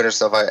my Twitter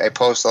stuff, I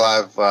post a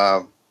lot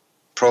of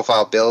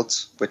profile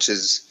builds, which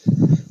is,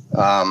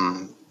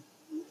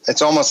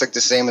 it's almost like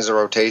the same as a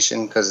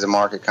rotation because the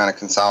market kind of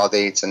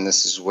consolidates, and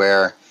this is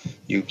where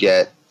you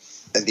get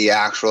the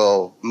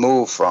actual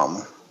move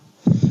from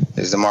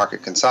is the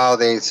market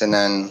consolidates, and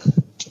then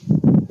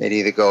it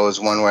either goes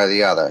one way or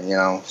the other.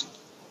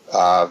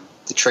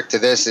 The trick to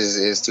this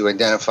is to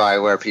identify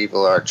where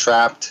people are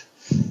trapped,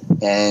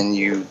 and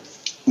you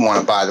want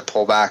to buy the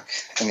pullback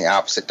in the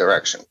opposite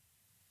direction.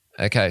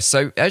 Okay,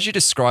 so as you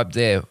described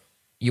there,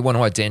 you want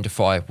to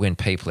identify when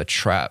people are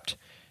trapped.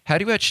 How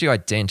do you actually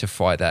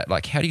identify that?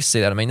 Like, how do you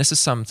see that? I mean, this is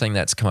something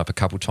that's come up a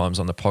couple of times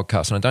on the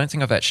podcast, and I don't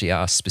think I've actually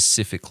asked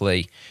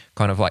specifically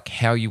kind of like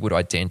how you would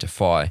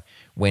identify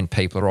when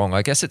people are wrong.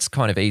 I guess it's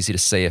kind of easy to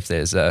see if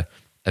there's a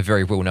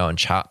very well-known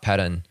chart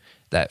pattern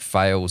that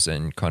fails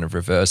and kind of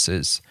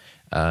reverses.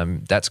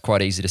 That's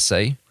quite easy to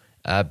see.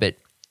 But,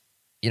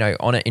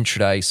 on an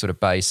intraday sort of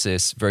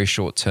basis, very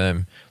short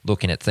term,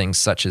 looking at things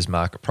such as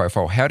market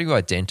profile, how do you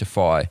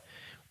identify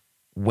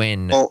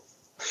when? Well,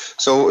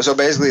 so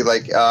basically,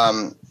 like,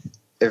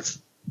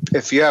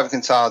 if you have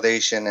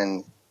consolidation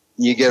and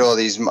you get all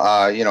these,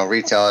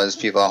 retailers,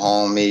 people at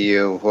home, me,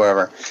 you,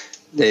 whoever,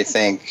 they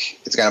think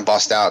it's going to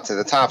bust out to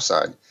the top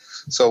side.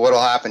 So what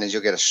will happen is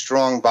you'll get a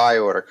strong buy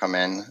order come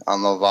in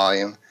on low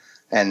volume,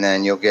 and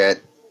then you'll get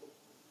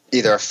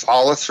either a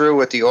follow through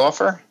with the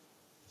offer,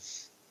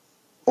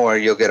 or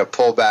you'll get a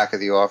pullback of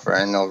the offer,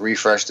 and they'll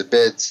refresh the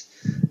bids.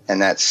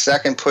 And that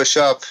second push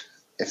up,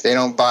 if they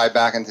don't buy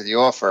back into the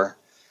offer,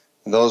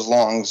 those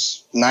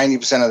longs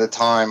 90% of the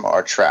time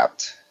are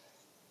trapped,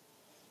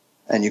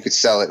 and you could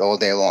sell it all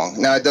day long.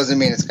 Now, it doesn't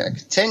mean it's going to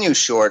continue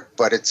short,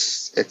 but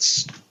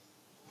it's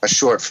a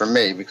short for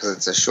me because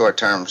it's a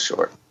short-term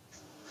short.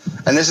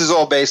 And this is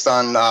all based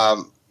on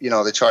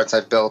the charts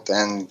I've built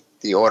and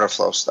the order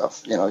flow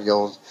stuff.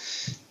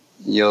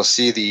 You'll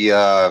see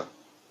the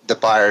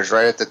buyers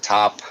right at the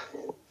top.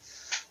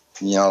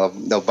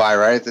 They'll buy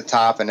right at the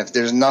top, and if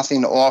there's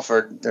nothing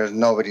offered, there's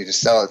nobody to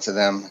sell it to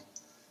them.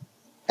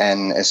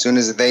 And as soon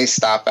as they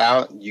stop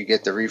out, you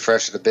get the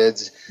refresh of the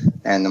bids,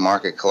 and the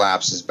market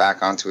collapses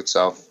back onto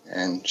itself,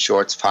 and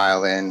shorts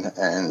pile in,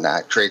 and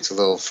that creates a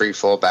little free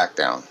fall back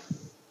down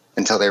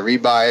until they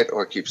rebuy it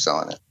or keep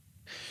selling it.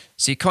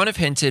 So you kind of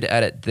hinted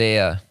at it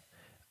there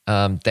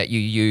that you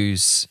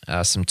use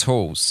some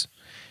tools.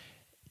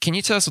 Can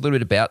you tell us a little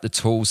bit about the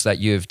tools that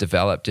you've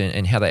developed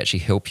and how they actually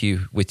help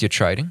you with your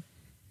trading?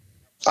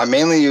 I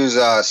mainly use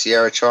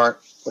Sierra Chart,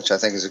 which I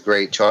think is a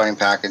great charting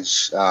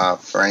package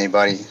for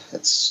anybody.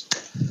 It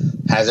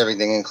has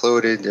everything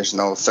included. There's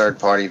no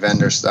third-party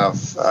vendor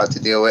stuff to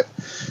deal with.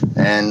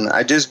 And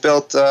I just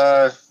built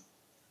a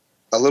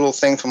little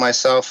thing for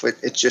myself.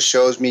 It just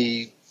shows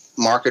me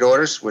market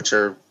orders, which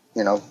are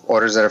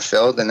orders that are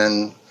filled, and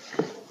then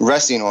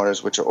resting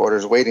orders, which are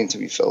orders waiting to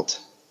be filled.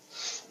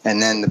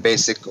 And then the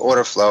basic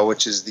order flow,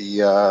 which is the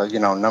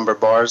number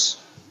bars.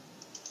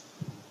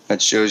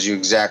 That shows you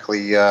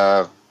exactly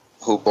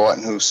who bought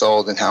and who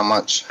sold and how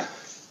much.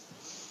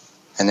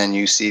 And then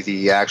you see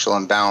the actual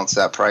imbalance,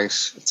 that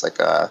price. It's like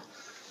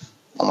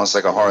almost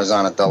like a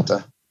horizontal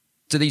delta.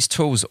 Do these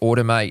tools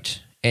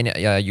automate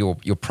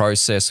your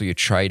process or your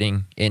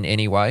trading in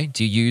any way?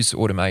 Do you use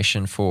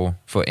automation for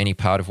any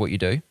part of what you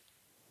do?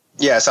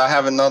 Yes, I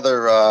have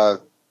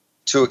another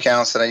 2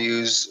 accounts that I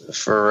use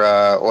for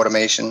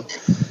automation,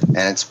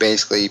 and it's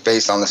basically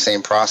based on the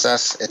same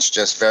process. It's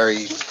just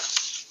very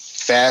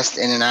fast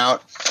in and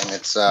out, and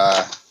it's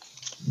a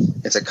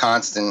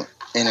constant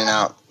in and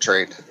out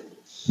trade.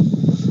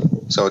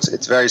 So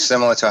it's very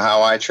similar to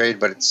how I trade,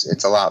 but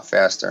it's a lot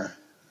faster.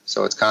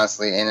 So it's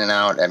constantly in and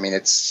out. I mean,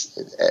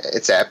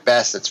 it's at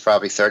best it's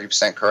probably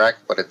 30% correct,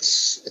 but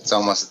it's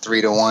almost a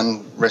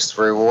 3-to-1 risk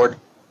to reward.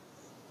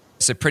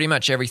 So pretty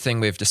much everything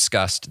we've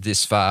discussed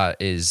this far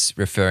is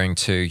referring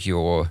to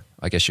your,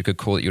 I guess you could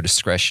call it your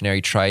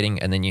discretionary trading,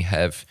 and then you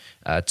have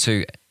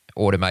 2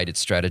 automated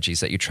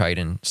strategies that you trade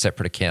in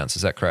separate accounts.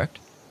 Is that correct?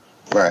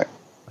 Right.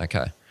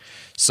 Okay.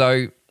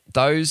 So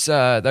those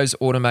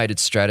automated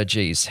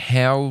strategies,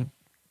 how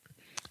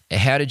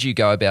did you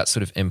go about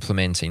sort of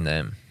implementing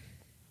them?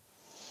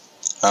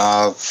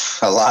 A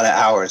lot of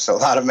hours, a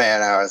lot of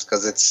man hours,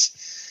 because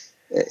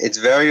it's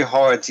very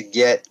hard to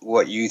get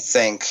what you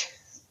think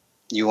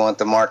you want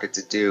the market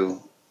to do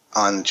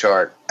on the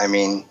chart. I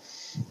mean,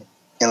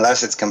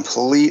 unless it's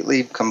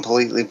completely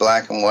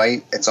black and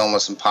white, it's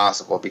almost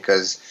impossible,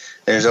 because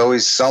there's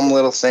always some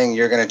little thing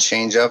you're going to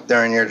change up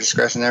during your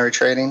discretionary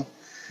trading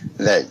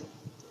that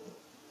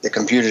the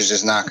computer's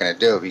just not going to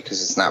do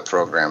because it's not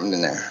programmed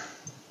in there.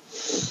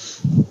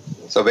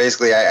 So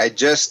basically, I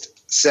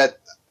just set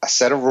a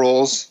set of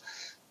rules,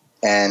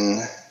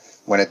 and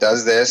when it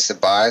does this, it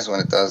buys.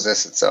 When it does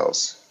this, it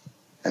sells.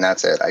 And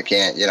that's it. I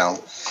can't,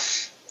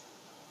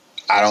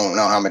 I don't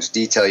know how much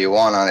detail you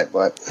want on it,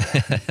 but.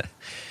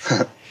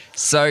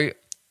 So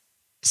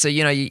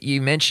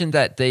you mentioned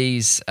that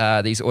these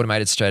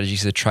automated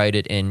strategies are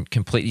traded in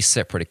completely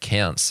separate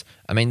accounts.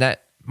 I mean,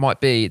 that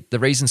might be, the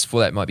reasons for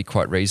that might be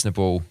quite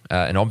reasonable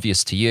and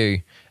obvious to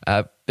you.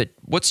 But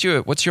what's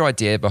your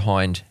idea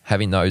behind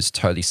having those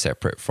totally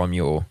separate from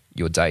your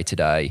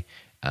day-to-day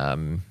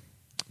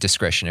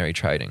discretionary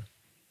trading?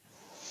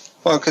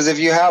 Well, because if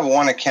you have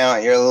one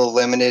account, you're a little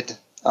limited.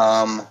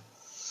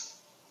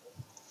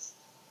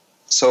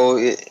 So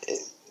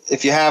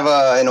if you have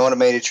an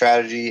automated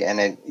strategy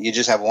and you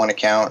just have one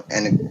account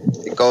and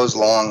it goes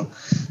long,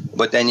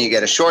 but then you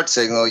get a short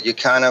signal, you're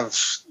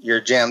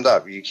jammed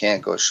up. You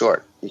can't go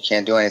short. You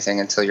can't do anything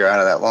until you're out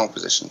of that long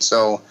position.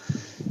 So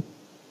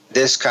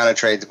this kind of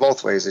trades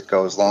both ways. It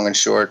goes long and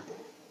short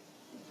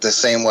the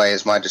same way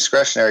as my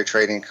discretionary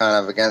trading, kind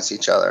of against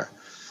each other.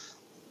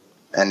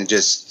 And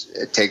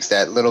it takes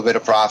that little bit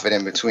of profit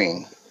in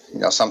between.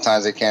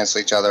 Sometimes they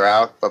cancel each other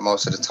out, but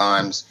most of the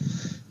times,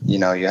 you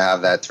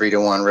have that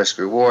 3-to-1 risk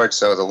reward.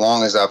 So the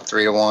long is up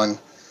 3-to-1,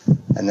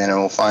 and then it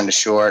will find a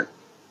short.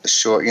 The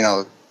short,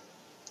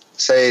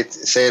 say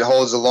it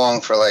holds the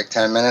long for like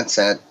 10 minutes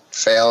and it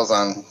fails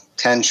on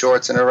 10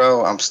 shorts in a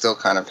row. I'm still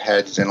kind of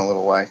hedged in a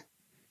little way.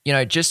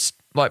 Just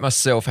like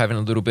myself, having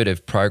a little bit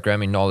of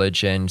programming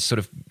knowledge and sort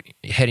of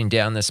heading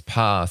down this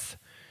path,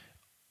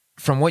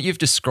 from what you've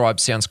described,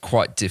 sounds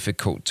quite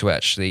difficult to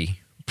actually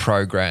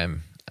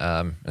program,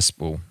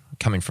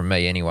 coming from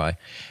me anyway.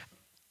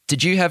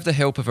 Did you have the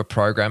help of a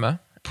programmer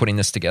putting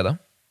this together?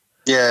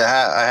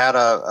 Yeah, I had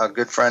a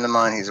good friend of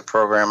mine. He's a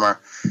programmer,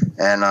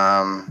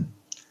 and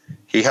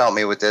he helped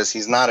me with this.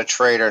 He's not a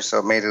trader, so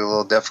it made it a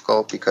little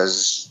difficult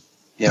because,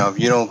 if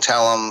you don't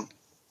tell him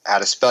how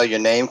to spell your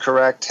name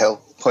correct,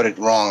 he'll put it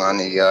wrong on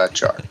the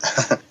chart.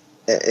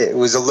 It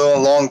was a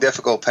little long,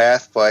 difficult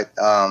path, but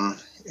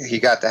he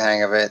got the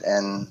hang of it,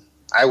 and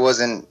I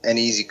wasn't an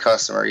easy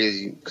customer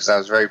either because I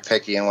was very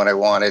picky in what I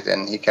wanted,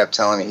 and he kept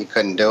telling me he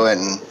couldn't do it,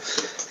 and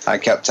I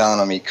kept telling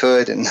him he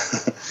could, and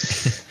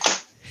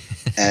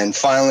and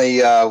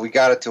finally we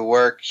got it to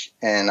work,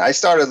 and I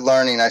started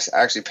learning. I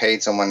actually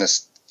paid someone to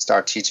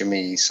start teaching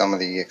me some of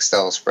the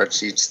Excel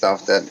spreadsheet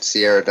stuff that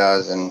Sierra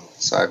does, and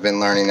so I've been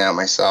learning that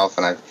myself,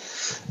 and I've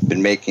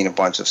been making a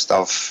bunch of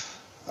stuff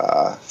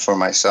for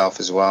myself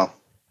as well.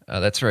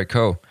 That's very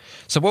cool.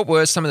 So what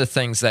were some of the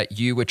things that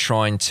you were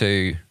trying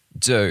to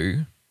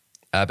do,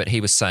 but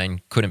he was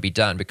saying couldn't be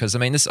done? Because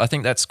I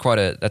think that's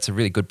that's a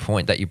really good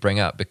point that you bring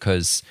up,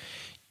 because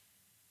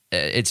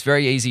it's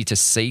very easy to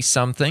see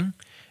something.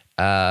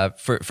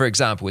 For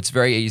example, it's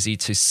very easy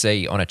to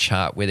see on a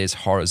chart where there's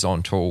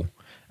horizontal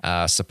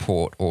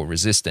support or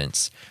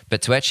resistance,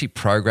 but to actually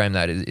program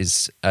that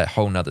is a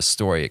whole nother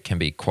story. It can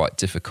be quite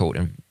difficult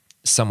and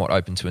somewhat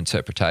open to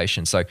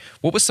interpretation. So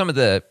what were some of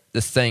the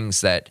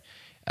things that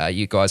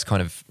you guys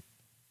kind of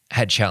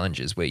had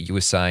challenges where you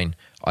were saying,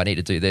 I need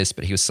to do this,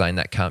 but he was saying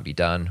that can't be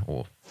done?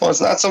 Or well, it's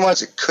not so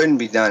much it couldn't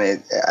be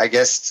done. I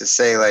guess to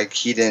say like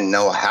he didn't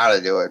know how to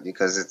do it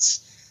because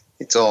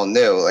it's all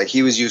new. Like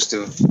he was used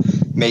to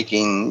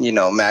making,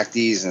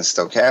 MACDs and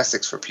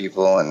stochastics for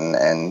people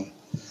and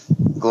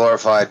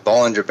glorified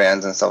Bollinger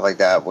Bands and stuff like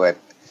that. But,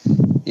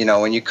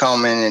 when you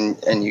come in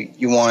and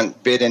you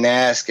want bid and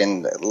ask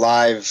and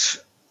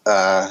live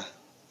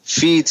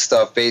feed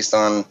stuff based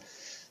on,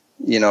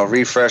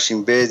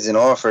 refreshing bids and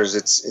offers,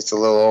 it's a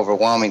little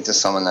overwhelming to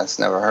someone that's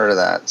never heard of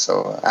that.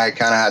 So I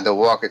kind of had to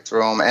walk it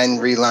through them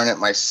and relearn it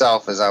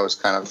myself as I was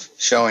kind of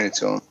showing it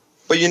to them.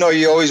 But,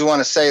 you always want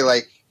to say,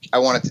 like, I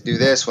wanted to do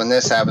this when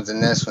this happens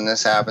and this when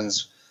this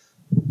happens.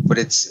 But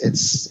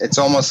it's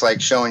almost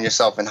like showing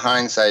yourself in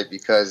hindsight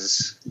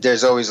because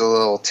there's always a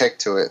little tick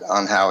to it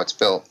on how it's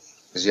built.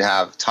 Because you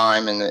have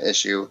time in the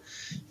issue,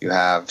 you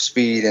have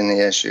speed in the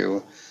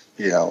issue,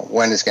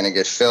 when it's going to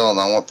get filled,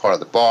 on what part of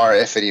the bar,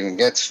 if it even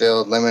gets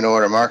filled, limit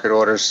order, market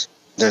orders.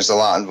 There's a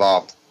lot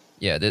involved.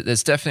 Yeah,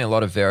 there's definitely a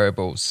lot of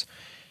variables.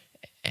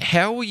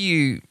 How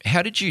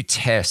did you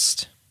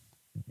test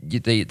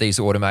these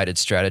automated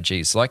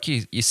strategies? Like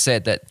you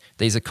said that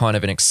these are kind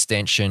of an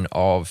extension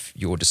of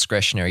your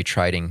discretionary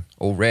trading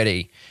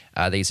already.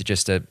 These are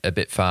just a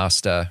bit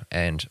faster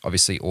and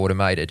obviously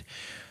automated.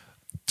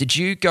 Did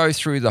you go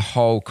through the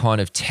whole kind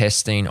of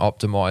testing,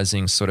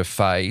 optimizing sort of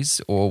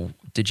phase, or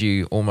did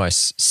you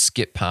almost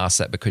skip past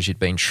that because you'd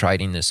been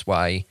trading this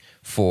way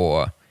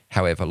for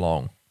however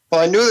long?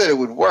 Well, I knew that it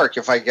would work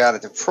if I got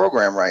it to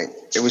program right.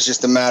 It was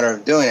just a matter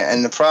of doing it.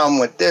 And the problem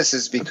with this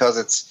is because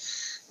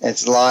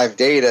it's live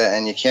data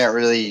and you can't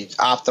really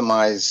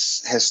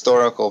optimize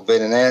historical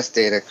bid and ask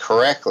data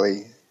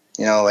correctly,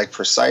 like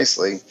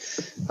precisely.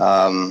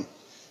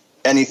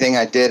 Anything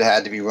I did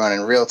had to be run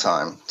in real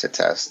time to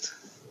test.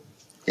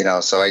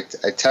 So I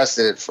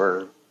tested it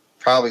for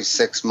probably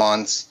 6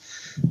 months.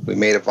 We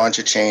made a bunch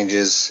of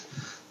changes,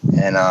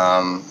 and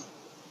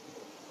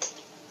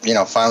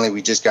finally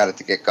we just got it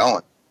to get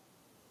going.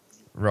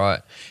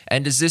 Right.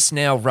 And does this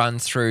now run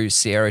through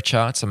Sierra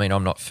Charts? I'm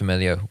not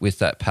familiar with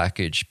that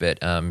package, but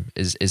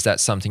is that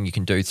something you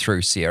can do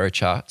through Sierra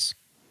Charts?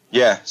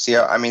 Yeah,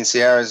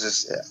 Sierra is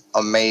just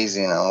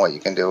amazing on what you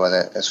can do with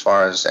it as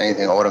far as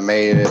anything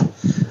automated,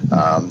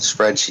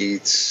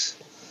 spreadsheets.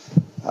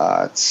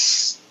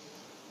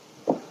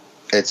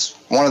 It's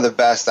one of the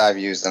best I've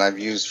used, and I've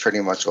used pretty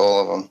much all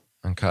of them.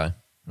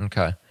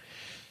 Okay.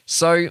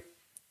 So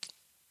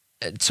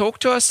talk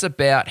to us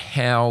about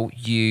how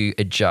you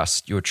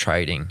adjust your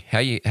trading, how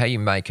you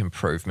make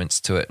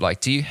improvements to it. Like,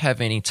 do you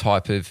have any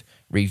type of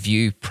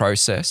review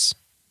process?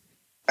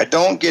 I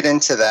don't get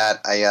into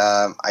that.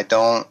 I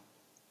don't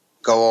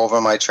go over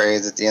my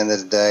trades at the end of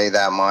the day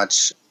that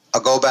much.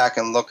 I'll go back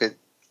and look at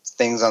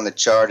things on the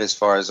chart as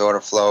far as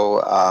order flow,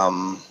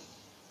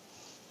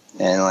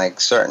 and like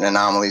certain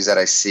anomalies that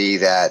I see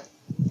that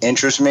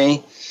interest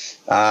me.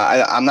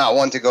 I'm not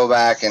one to go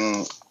back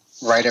and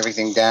write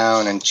everything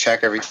down and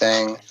check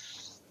everything.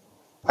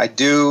 I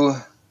do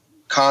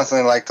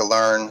constantly like to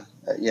learn,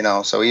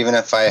 so even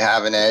if I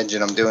have an edge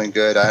and I'm doing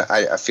good,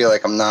 I feel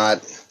like I'm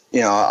not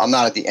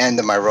at the end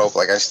of my rope.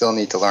 Like I still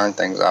need to learn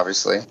things,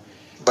 obviously.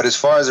 But as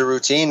far as a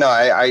routine, no,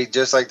 I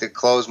just like to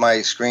close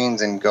my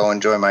screens and go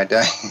enjoy my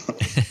day.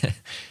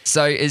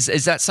 So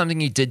is that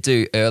something you did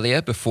do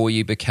earlier before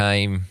you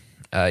became,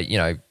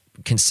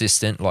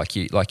 consistent like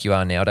you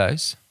are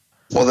nowadays?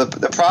 Well,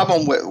 the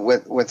problem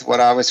with what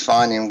I was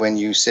finding when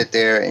you sit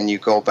there and you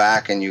go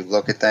back and you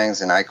look at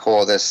things, and I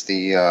call this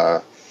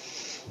the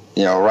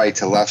right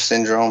to left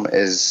syndrome,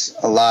 is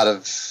a lot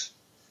of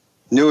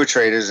newer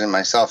traders, and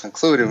myself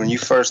included, when you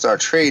first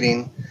start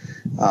trading,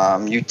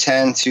 you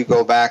tend to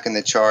go back in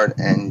the chart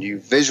and you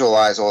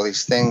visualize all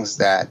these things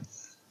that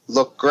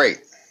look great.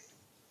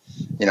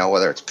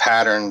 Whether it's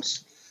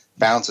patterns,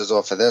 bounces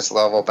off of this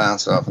level,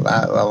 bounces off of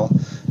that level.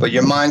 But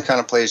your mind kind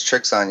of plays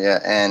tricks on you,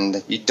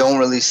 and you don't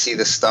really see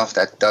the stuff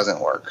that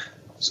doesn't work.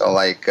 So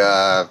like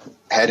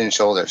head and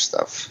shoulders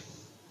stuff.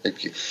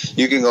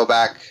 You can go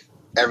back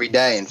every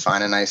day and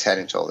find a nice head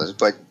and shoulders,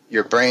 but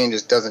your brain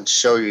just doesn't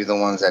show you the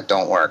ones that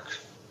don't work.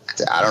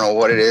 I don't know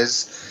what it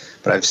is,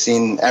 but I've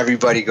seen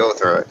everybody go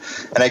through it.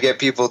 And I get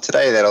people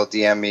today that'll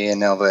DM me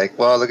and they'll be like,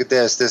 well, look at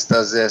this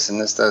does this,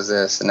 and this does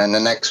this. And then the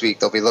next week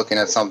they'll be looking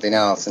at something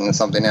else and then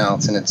something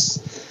else. And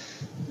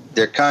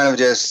they're kind of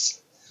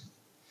just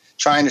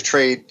trying to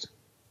trade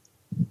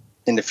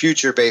in the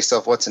future based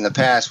off what's in the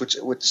past, which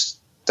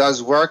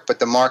does work, but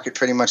the market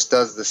pretty much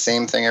does the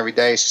same thing every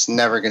day. It's just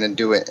never going to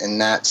do it in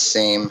that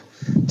same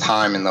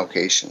time and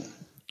location.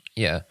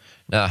 Yeah,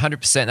 no,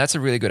 100%. That's a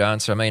really good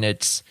answer. I mean,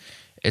 it's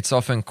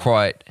often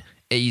quite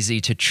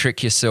easy to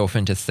trick yourself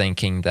into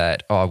thinking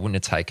that, I wouldn't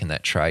have taken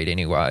that trade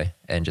anyway,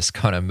 and just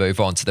kind of move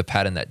on to the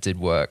pattern that did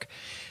work.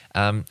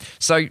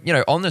 So,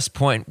 on this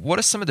point, what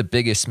are some of the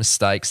biggest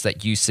mistakes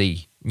that you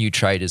see new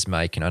traders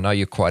make? And I know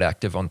you're quite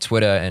active on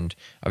Twitter and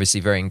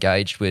obviously very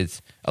engaged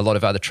with a lot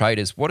of other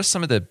traders. What are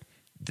some of the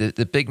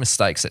big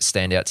mistakes that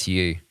stand out to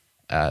you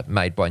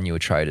made by newer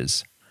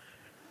traders?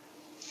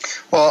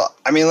 Well,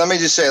 I mean, let me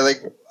just say,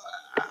 like,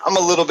 I'm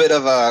a little bit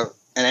of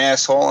an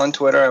asshole on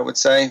Twitter, I would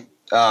say.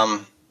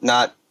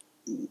 Not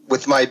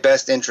with my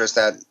best interest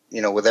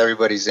with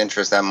everybody's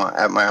interest at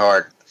my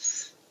heart.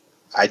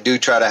 I do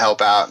try to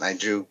help out, and I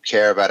do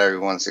care about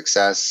everyone's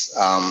success.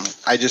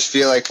 I just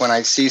feel like when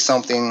I see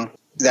something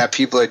that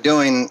people are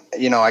doing,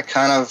 I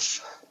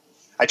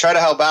try to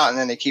help out, and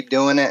then they keep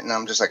doing it, and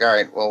I'm just like, all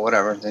right, well,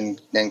 whatever. Then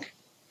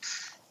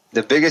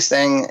the biggest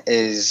thing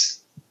is,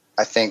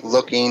 I think,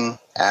 looking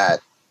at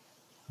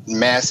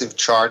massive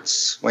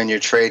charts when you're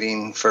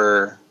trading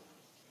for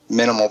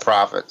minimal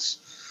profits.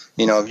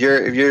 If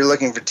you're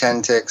looking for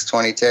 10 ticks,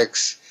 20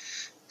 ticks,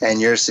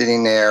 and you're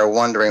sitting there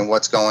wondering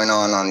what's going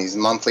on these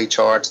monthly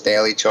charts,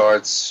 daily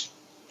charts,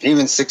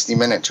 even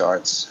 60-minute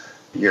charts,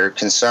 you're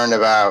concerned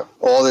about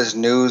all this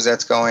news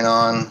that's going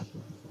on,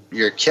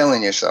 you're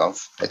killing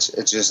yourself.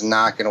 It's just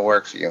not going to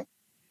work for you.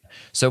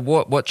 So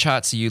what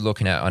charts are you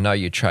looking at? I know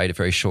you trade a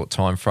very short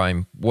time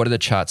frame. What are the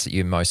charts that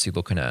you're mostly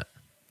looking at?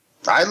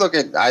 I look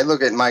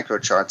at micro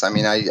charts. I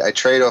mean, I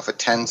trade off a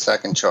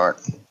 10-second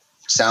chart.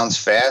 Sounds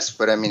fast,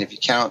 but I mean, if you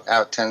count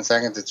out 10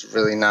 seconds, it's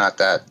really not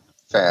that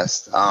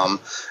fast.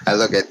 I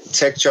look at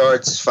tick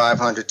charts,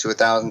 500 to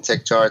 1,000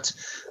 tick charts.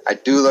 I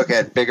do look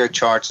at bigger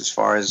charts as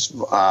far as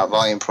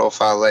volume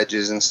profile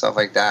ledges and stuff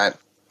like that.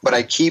 But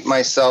I keep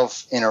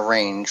myself in a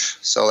range.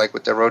 So like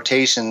with the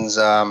rotations,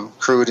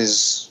 crude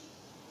is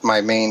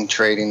my main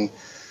trading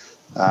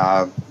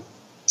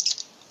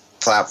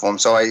platform.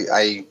 So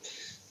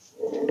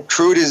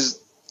crude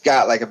is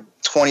got like a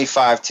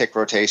 25 tick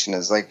rotation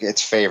is like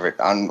its favorite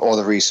on all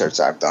the research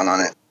I've done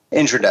on it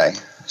intraday.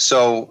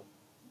 So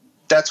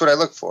that's what I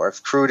look for.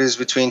 If crude is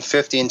between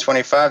 50 and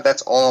 25,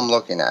 that's all I'm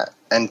looking at.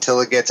 Until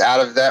it gets out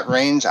of that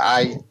range,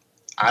 I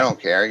don't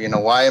care.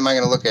 Why am I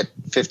going to look at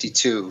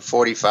 52,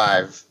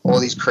 45, all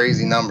these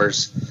crazy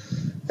numbers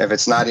if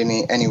it's not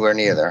anywhere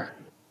near there?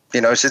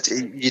 It's just,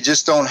 you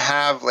just don't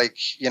have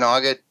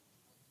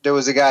there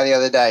was a guy the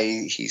other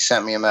day, he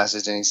sent me a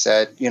message and he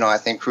said, I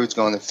think crude's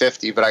going to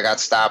 50, but I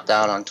got stopped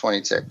out on 20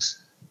 ticks.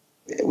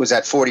 It was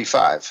at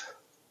 45.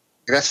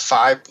 That's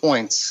 5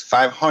 points,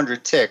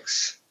 500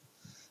 ticks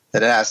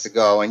that it has to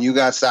go. And you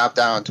got stopped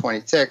out on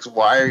 20 ticks.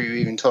 Why are you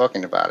even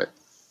talking about it?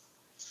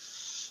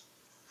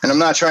 And I'm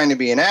not trying to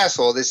be an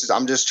asshole.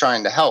 I'm just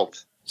trying to help.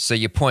 So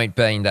your point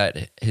being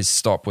that his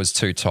stop was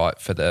too tight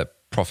for the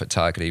profit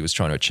target he was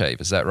trying to achieve.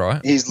 Is that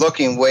right? He's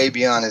looking way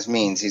beyond his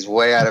means. He's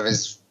way out of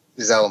his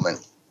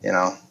element.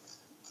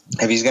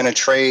 If he's going to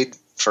trade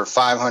for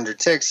 500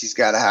 ticks, he's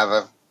got to have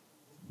at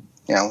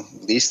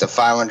least a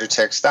 500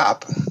 tick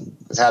stop.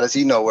 Because how does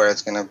he know where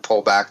it's going to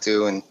pull back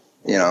to? And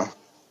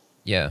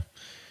Yeah.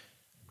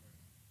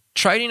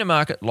 Trading a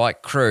market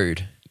like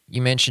crude,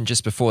 you mentioned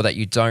just before that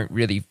you don't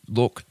really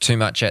look too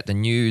much at the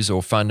news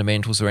or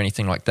fundamentals or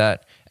anything like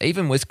that.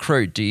 Even with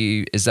crude,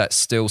 is that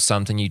still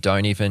something you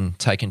don't even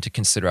take into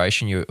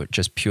consideration? You're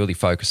just purely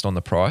focused on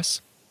the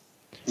price?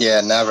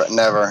 Yeah, never.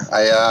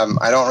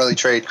 I don't really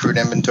trade crude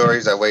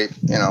inventories. I wait,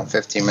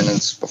 15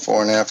 minutes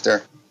before and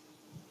after.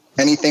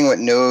 Anything with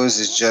news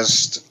is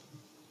just,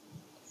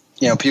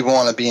 people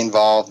want to be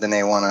involved and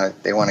they want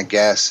to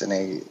guess and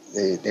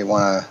they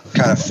want to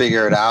kind of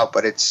figure it out.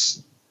 But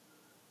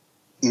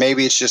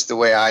maybe it's just the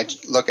way I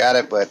look at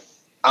it, but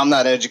I'm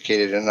not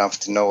educated enough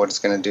to know what it's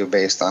going to do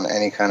based on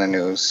any kind of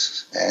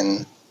news.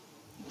 And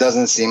it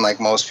doesn't seem like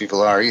most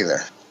people are either.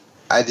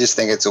 I just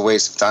think it's a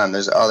waste of time.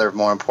 There's other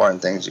more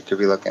important things you could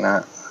be looking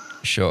at.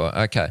 Sure.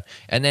 Okay.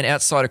 And then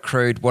outside of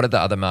crude, what are the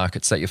other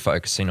markets that you're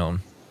focusing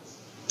on?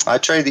 I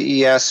trade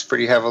the ES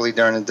pretty heavily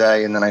during the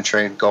day, and then I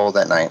trade gold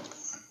at night.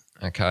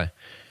 Okay.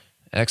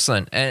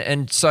 Excellent.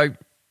 And so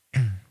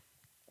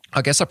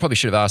I guess I probably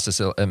should have asked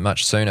this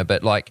much sooner,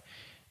 but like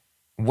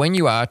when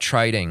you are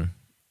trading,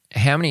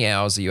 how many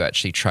hours are you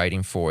actually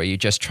trading for? Are you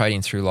just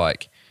trading through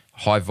like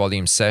high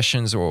volume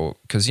sessions, or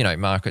because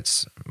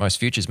markets, most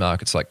futures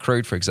markets like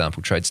crude, for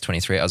example, trades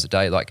 23 hours a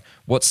day? Like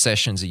what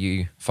sessions are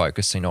you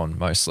focusing on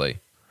mostly?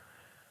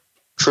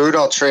 Crude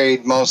I'll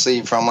trade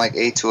mostly from like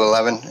 8 to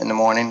 11 in the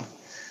morning,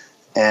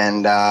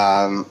 and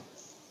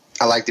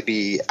I like to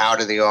be out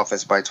of the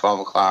office by 12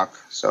 o'clock,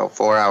 so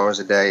 4 hours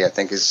a day I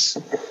think is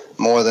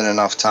more than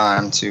enough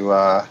time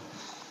to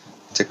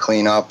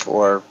clean up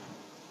or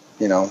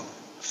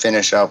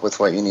finish up with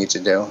what you need to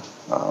do.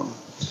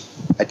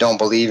 I don't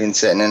believe in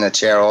sitting in a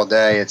chair all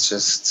day. It's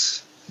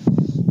just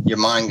your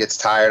mind gets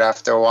tired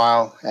after a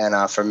while.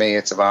 And for me,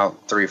 it's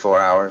about 3-4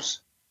 hours.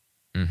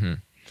 Mm-hmm.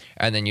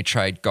 And then you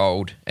trade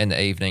gold in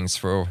the evenings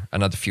for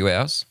another few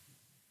hours?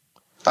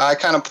 I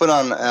kind of put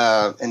on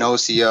an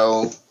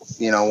OCO,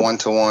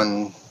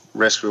 1-to-1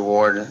 risk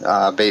reward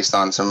based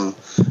on some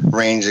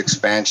range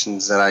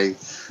expansions that I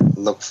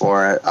look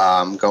for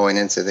going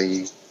into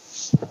the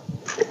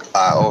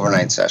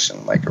overnight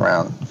session, like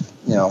around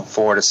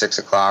 4 to 6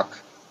 o'clock.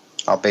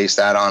 I'll base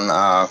that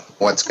on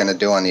what's going to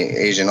do on the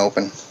Asian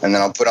Open, and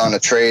then I'll put on a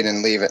trade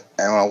and leave it.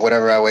 And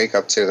whatever I wake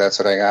up to, that's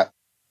what I got.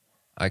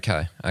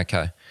 Okay,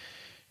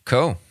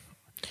 cool.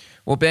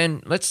 Well,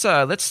 Ben, let's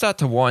start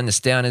to wind this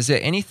down. Is there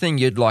anything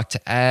you'd like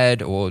to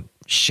add or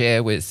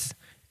share with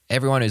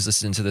everyone who's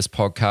listening to this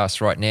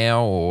podcast right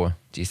now, or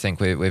do you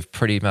think we've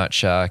pretty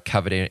much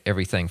covered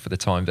everything for the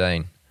time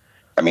being?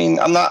 I mean,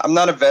 I'm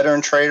not a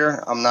veteran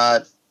trader.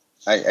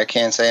 I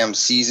can't say I'm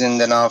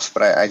seasoned enough,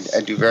 but I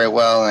do very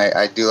well, and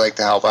I do like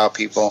to help out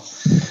people.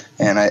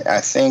 And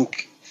I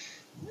think,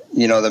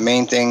 the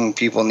main thing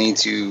people need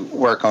to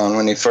work on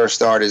when they first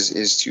start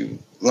is to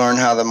learn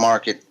how the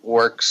market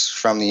works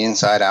from the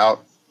inside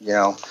out,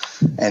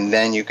 and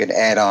then you could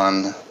add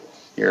on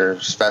your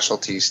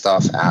specialty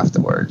stuff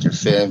afterwards, your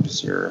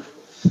fibs, your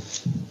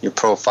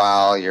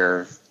profile,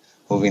 your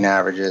moving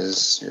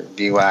averages, your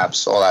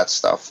VWAPs, all that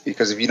stuff.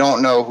 Because if you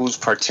don't know who's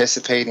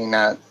participating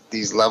at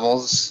these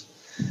levels,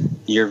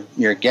 you're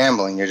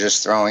gambling. You're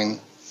just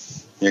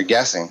you're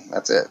guessing.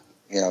 That's it.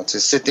 To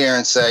sit there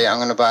and say I'm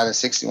going to buy the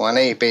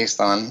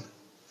 61.8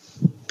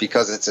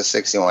 because it's a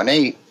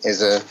 61.8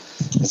 is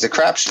a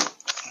crapshoot.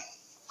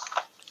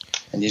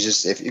 And you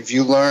just if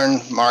you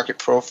learn market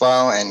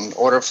profile and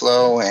order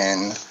flow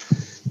and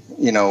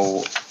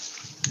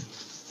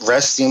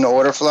resting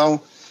order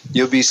flow,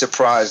 you'll be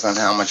surprised on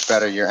how much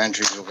better your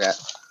entries will get.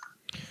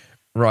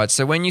 Right.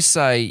 So when you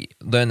say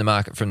learn the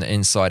market from the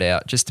inside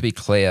out, just to be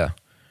clear,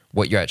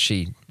 what you're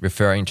actually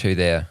referring to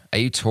there, are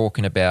you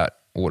talking about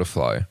order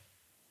flow?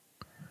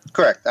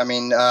 Correct. I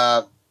mean,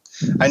 I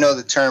know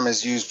the term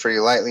is used pretty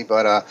lightly,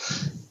 but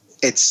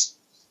it's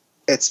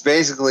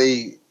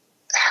basically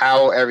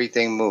how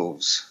everything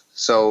moves.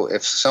 So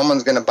if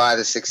someone's going to buy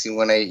the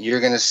 61.8, you're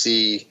going to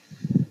see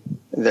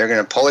they're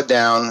going to pull it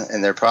down,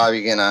 and they're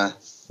probably going to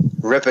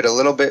rip it a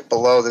little bit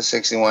below the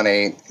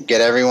 61.8,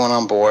 get everyone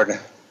on board,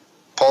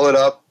 pull it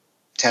up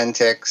 10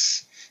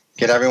 ticks,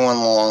 get everyone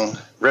long,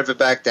 rip it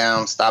back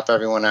down, stop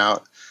everyone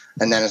out,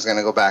 and then it's going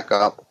to go back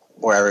up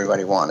where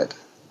everybody wanted.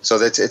 So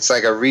it's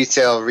like a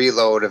retail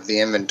reload of the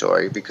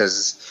inventory,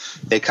 because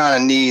they kind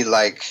of need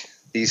like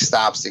these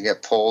stops to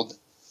get pulled.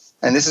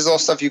 And this is all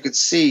stuff you could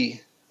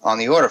see on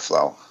the order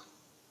flow.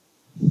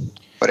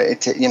 But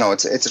it's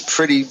a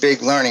pretty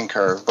big learning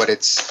curve, but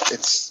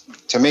it's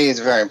to me it's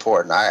very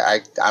important.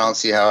 I don't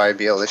see how I'd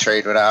be able to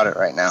trade without it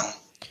right now.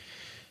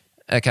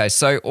 Okay,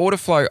 so order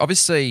flow,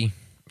 obviously,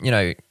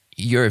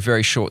 you're a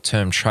very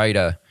short-term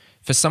trader.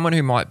 For someone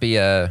who might be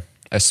a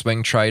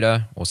swing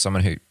trader, or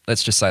someone who,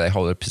 let's just say they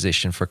hold a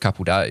position for a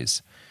couple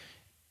days,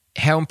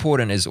 how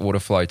important is order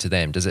flow to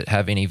them? Does it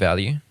have any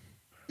value?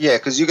 Yeah,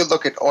 because you could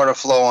look at order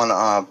flow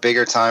on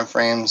bigger time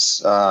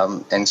frames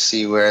and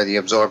see where the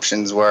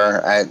absorptions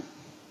were at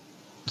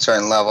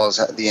certain levels,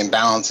 the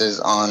imbalances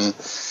on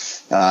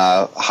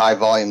high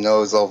volume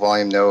nodes, low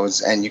volume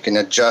nodes, and you can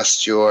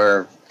adjust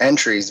your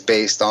entries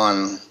based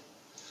on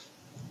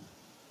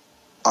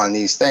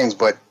these things.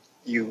 But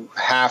you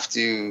have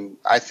to,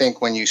 I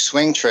think when you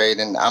swing trade,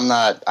 and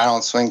I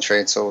don't swing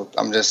trade, so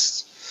I'm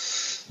just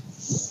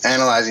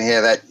analyzing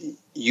here that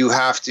you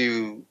have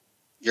to,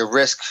 your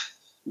risk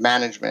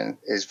management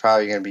is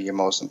probably going to be your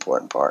most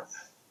important part.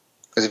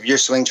 Because if you're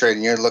swing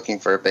trading, you're looking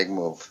for a big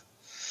move.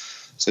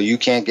 So you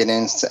can't get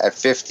in at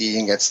 50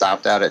 and get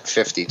stopped out at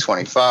 50,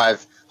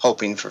 25,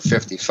 hoping for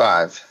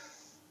 55.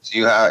 So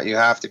you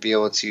have to be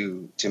able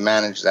to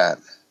manage that.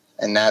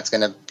 And that's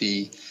going to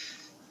be,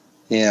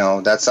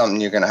 that's something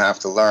you're going to have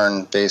to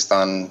learn based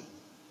on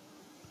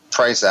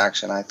price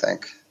action, I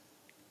think.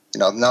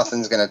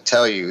 Nothing's going to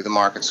tell you the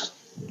market's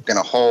going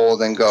to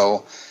hold and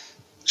go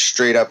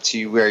straight up to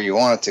you where you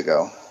want it to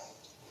go.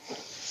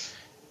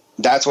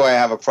 That's why I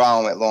have a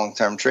problem with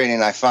long-term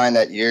trading. I find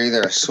that you're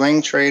either a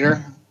swing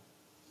trader.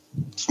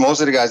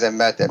 Most of the guys I've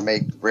met that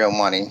make real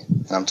money,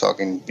 and I'm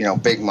talking,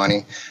 big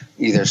money,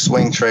 either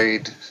swing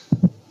trade,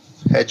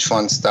 hedge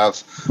fund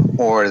stuff,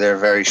 or they're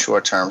very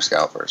short-term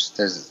scalpers.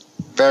 There's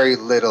very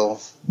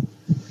little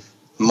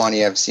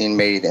money I've seen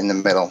made in the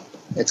middle.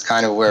 It's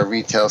kind of where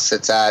retail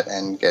sits at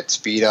and gets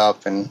beat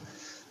up, and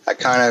I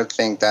kind of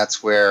think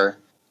that's where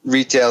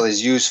retail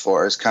is used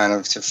for, is kind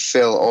of to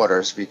fill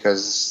orders,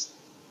 because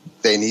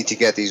they need to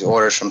get these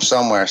orders from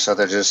somewhere, so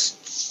they're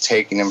just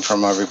taking them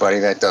from everybody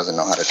that doesn't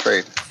know how to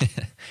trade.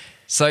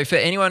 So for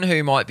anyone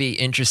who might be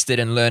interested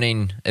in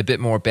learning a bit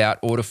more about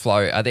order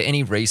flow, are there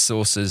any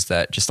resources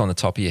that, just on the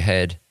top of your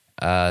head,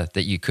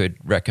 that you could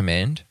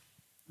recommend?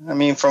 I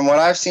mean, from what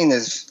I've seen,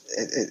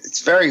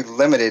 it's very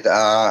limited.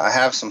 I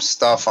have some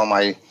stuff on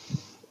my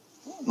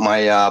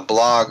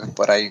blog,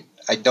 but I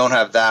don't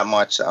have that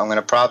much. I'm going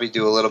to probably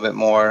do a little bit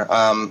more.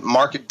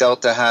 Market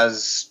Delta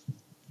has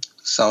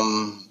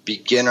some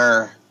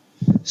beginner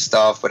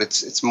stuff, but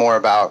it's more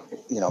about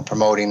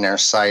promoting their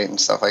site and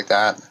stuff like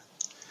that.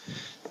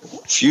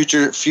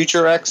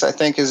 FutureX, I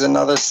think, is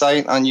another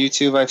site on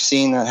YouTube I've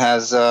seen that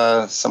has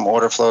some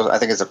order flow. I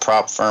think it's a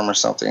prop firm or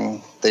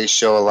something. They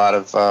show a lot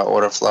of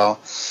order flow.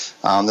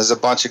 There's a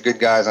bunch of good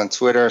guys on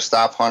Twitter: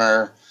 Stop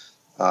Hunter,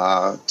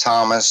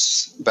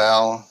 Thomas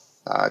Bell,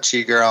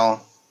 Chi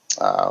Girl.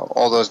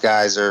 All those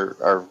guys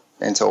are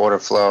into order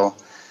flow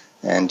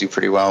and do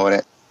pretty well with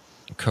it.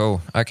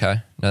 Cool.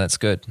 Okay. No, that's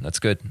good. That's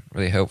good.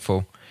 Really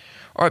helpful.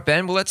 All right,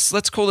 Ben. Well,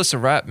 let's call this a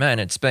wrap, man.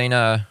 It's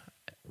been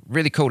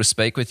really cool to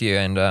speak with you,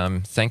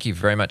 and thank you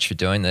very much for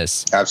doing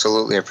this.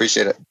 Absolutely. I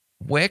appreciate it.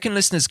 Where can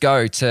listeners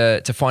go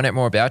to find out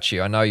more about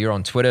you? I know you're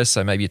on Twitter,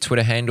 so maybe your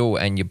Twitter handle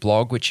and your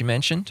blog, which you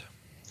mentioned.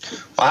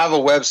 I have a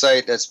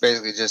website that's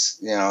basically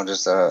just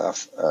a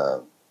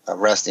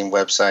resting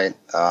website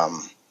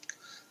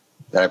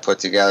that I put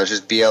together. It's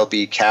just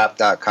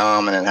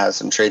blbcap.com, and it has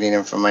some trading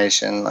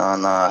information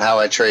on how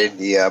I trade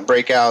the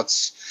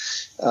breakouts,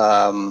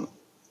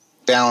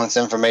 balance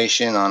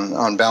information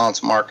on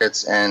balance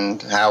markets,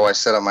 and how I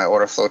set up my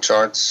order flow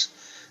charts.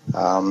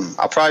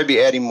 I'll probably be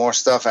adding more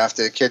stuff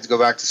after the kids go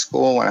back to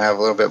school when I have a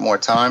little bit more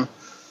time.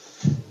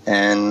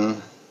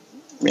 And,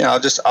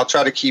 I'll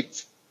try to keep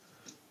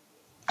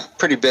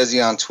pretty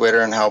busy on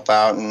Twitter and help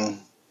out. And,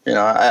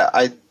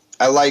 I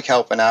like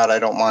helping out. I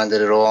don't mind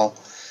it at all.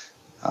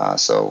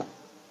 So,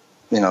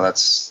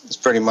 that's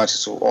pretty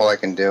much all I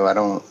can do. I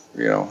don't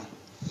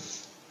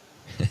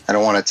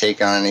want to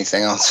take on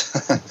anything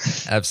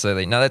else.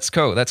 Absolutely. No, that's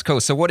cool. That's cool.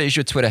 So what is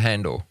your Twitter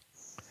handle?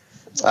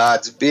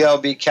 It's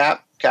BLB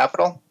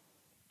Capital.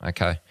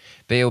 Okay.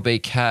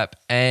 BLB Cap.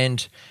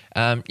 And,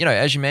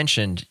 as you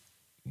mentioned,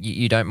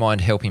 you don't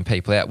mind helping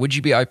people out. Would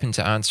you be open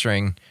to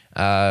answering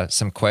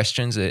some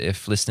questions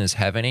if listeners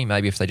have any?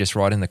 Maybe if they just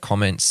write in the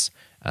comments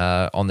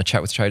on the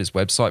Chat with Traders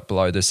website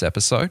below this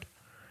episode?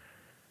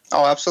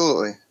 Oh,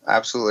 absolutely.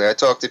 Absolutely. I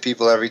talk to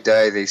people every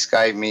day. They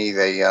Skype me.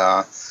 They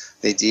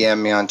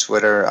DM me on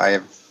Twitter. I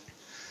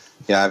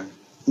have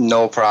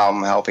no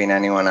problem helping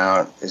anyone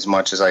out as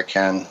much as I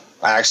can.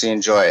 I actually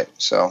enjoy it.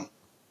 So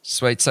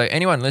sweet. So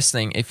anyone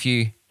listening, if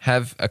you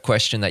have a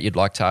question that you'd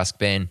like to ask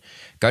Ben,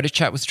 go to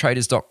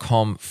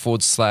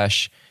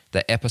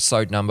chatwithtraders.com/the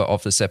episode number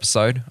of this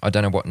episode. I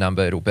don't know what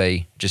number it'll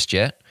be just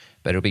yet,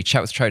 but it'll be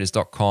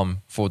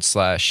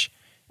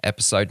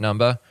chatwithtraders.com/episode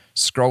number.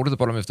 Scroll to the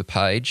bottom of the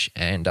page,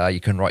 and you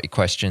can write your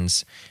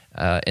questions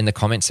in the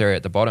comments area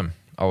at the bottom.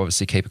 I'll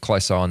obviously keep a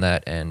close eye on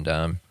that and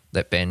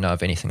let Ben know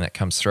of anything that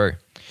comes through.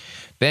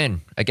 Ben,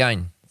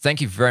 again,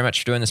 thank you very much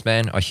for doing this,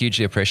 man. I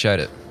hugely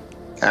appreciate it.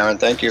 Aaron,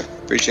 thank you.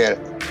 Appreciate it.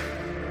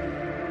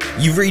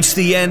 You've reached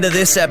the end of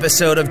this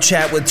episode of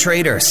Chat with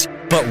Traders,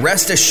 but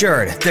rest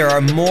assured there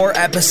are more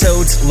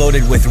episodes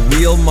loaded with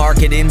real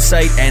market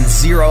insight and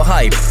zero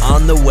hype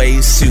on the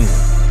way soon.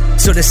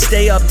 So to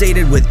stay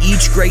updated with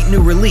each great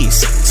new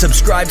release,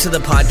 subscribe to the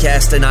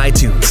podcast in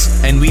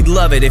iTunes, and we'd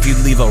love it if you'd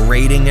leave a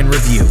rating and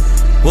review.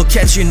 We'll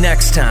catch you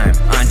next time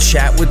on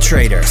Chat with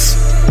Traders.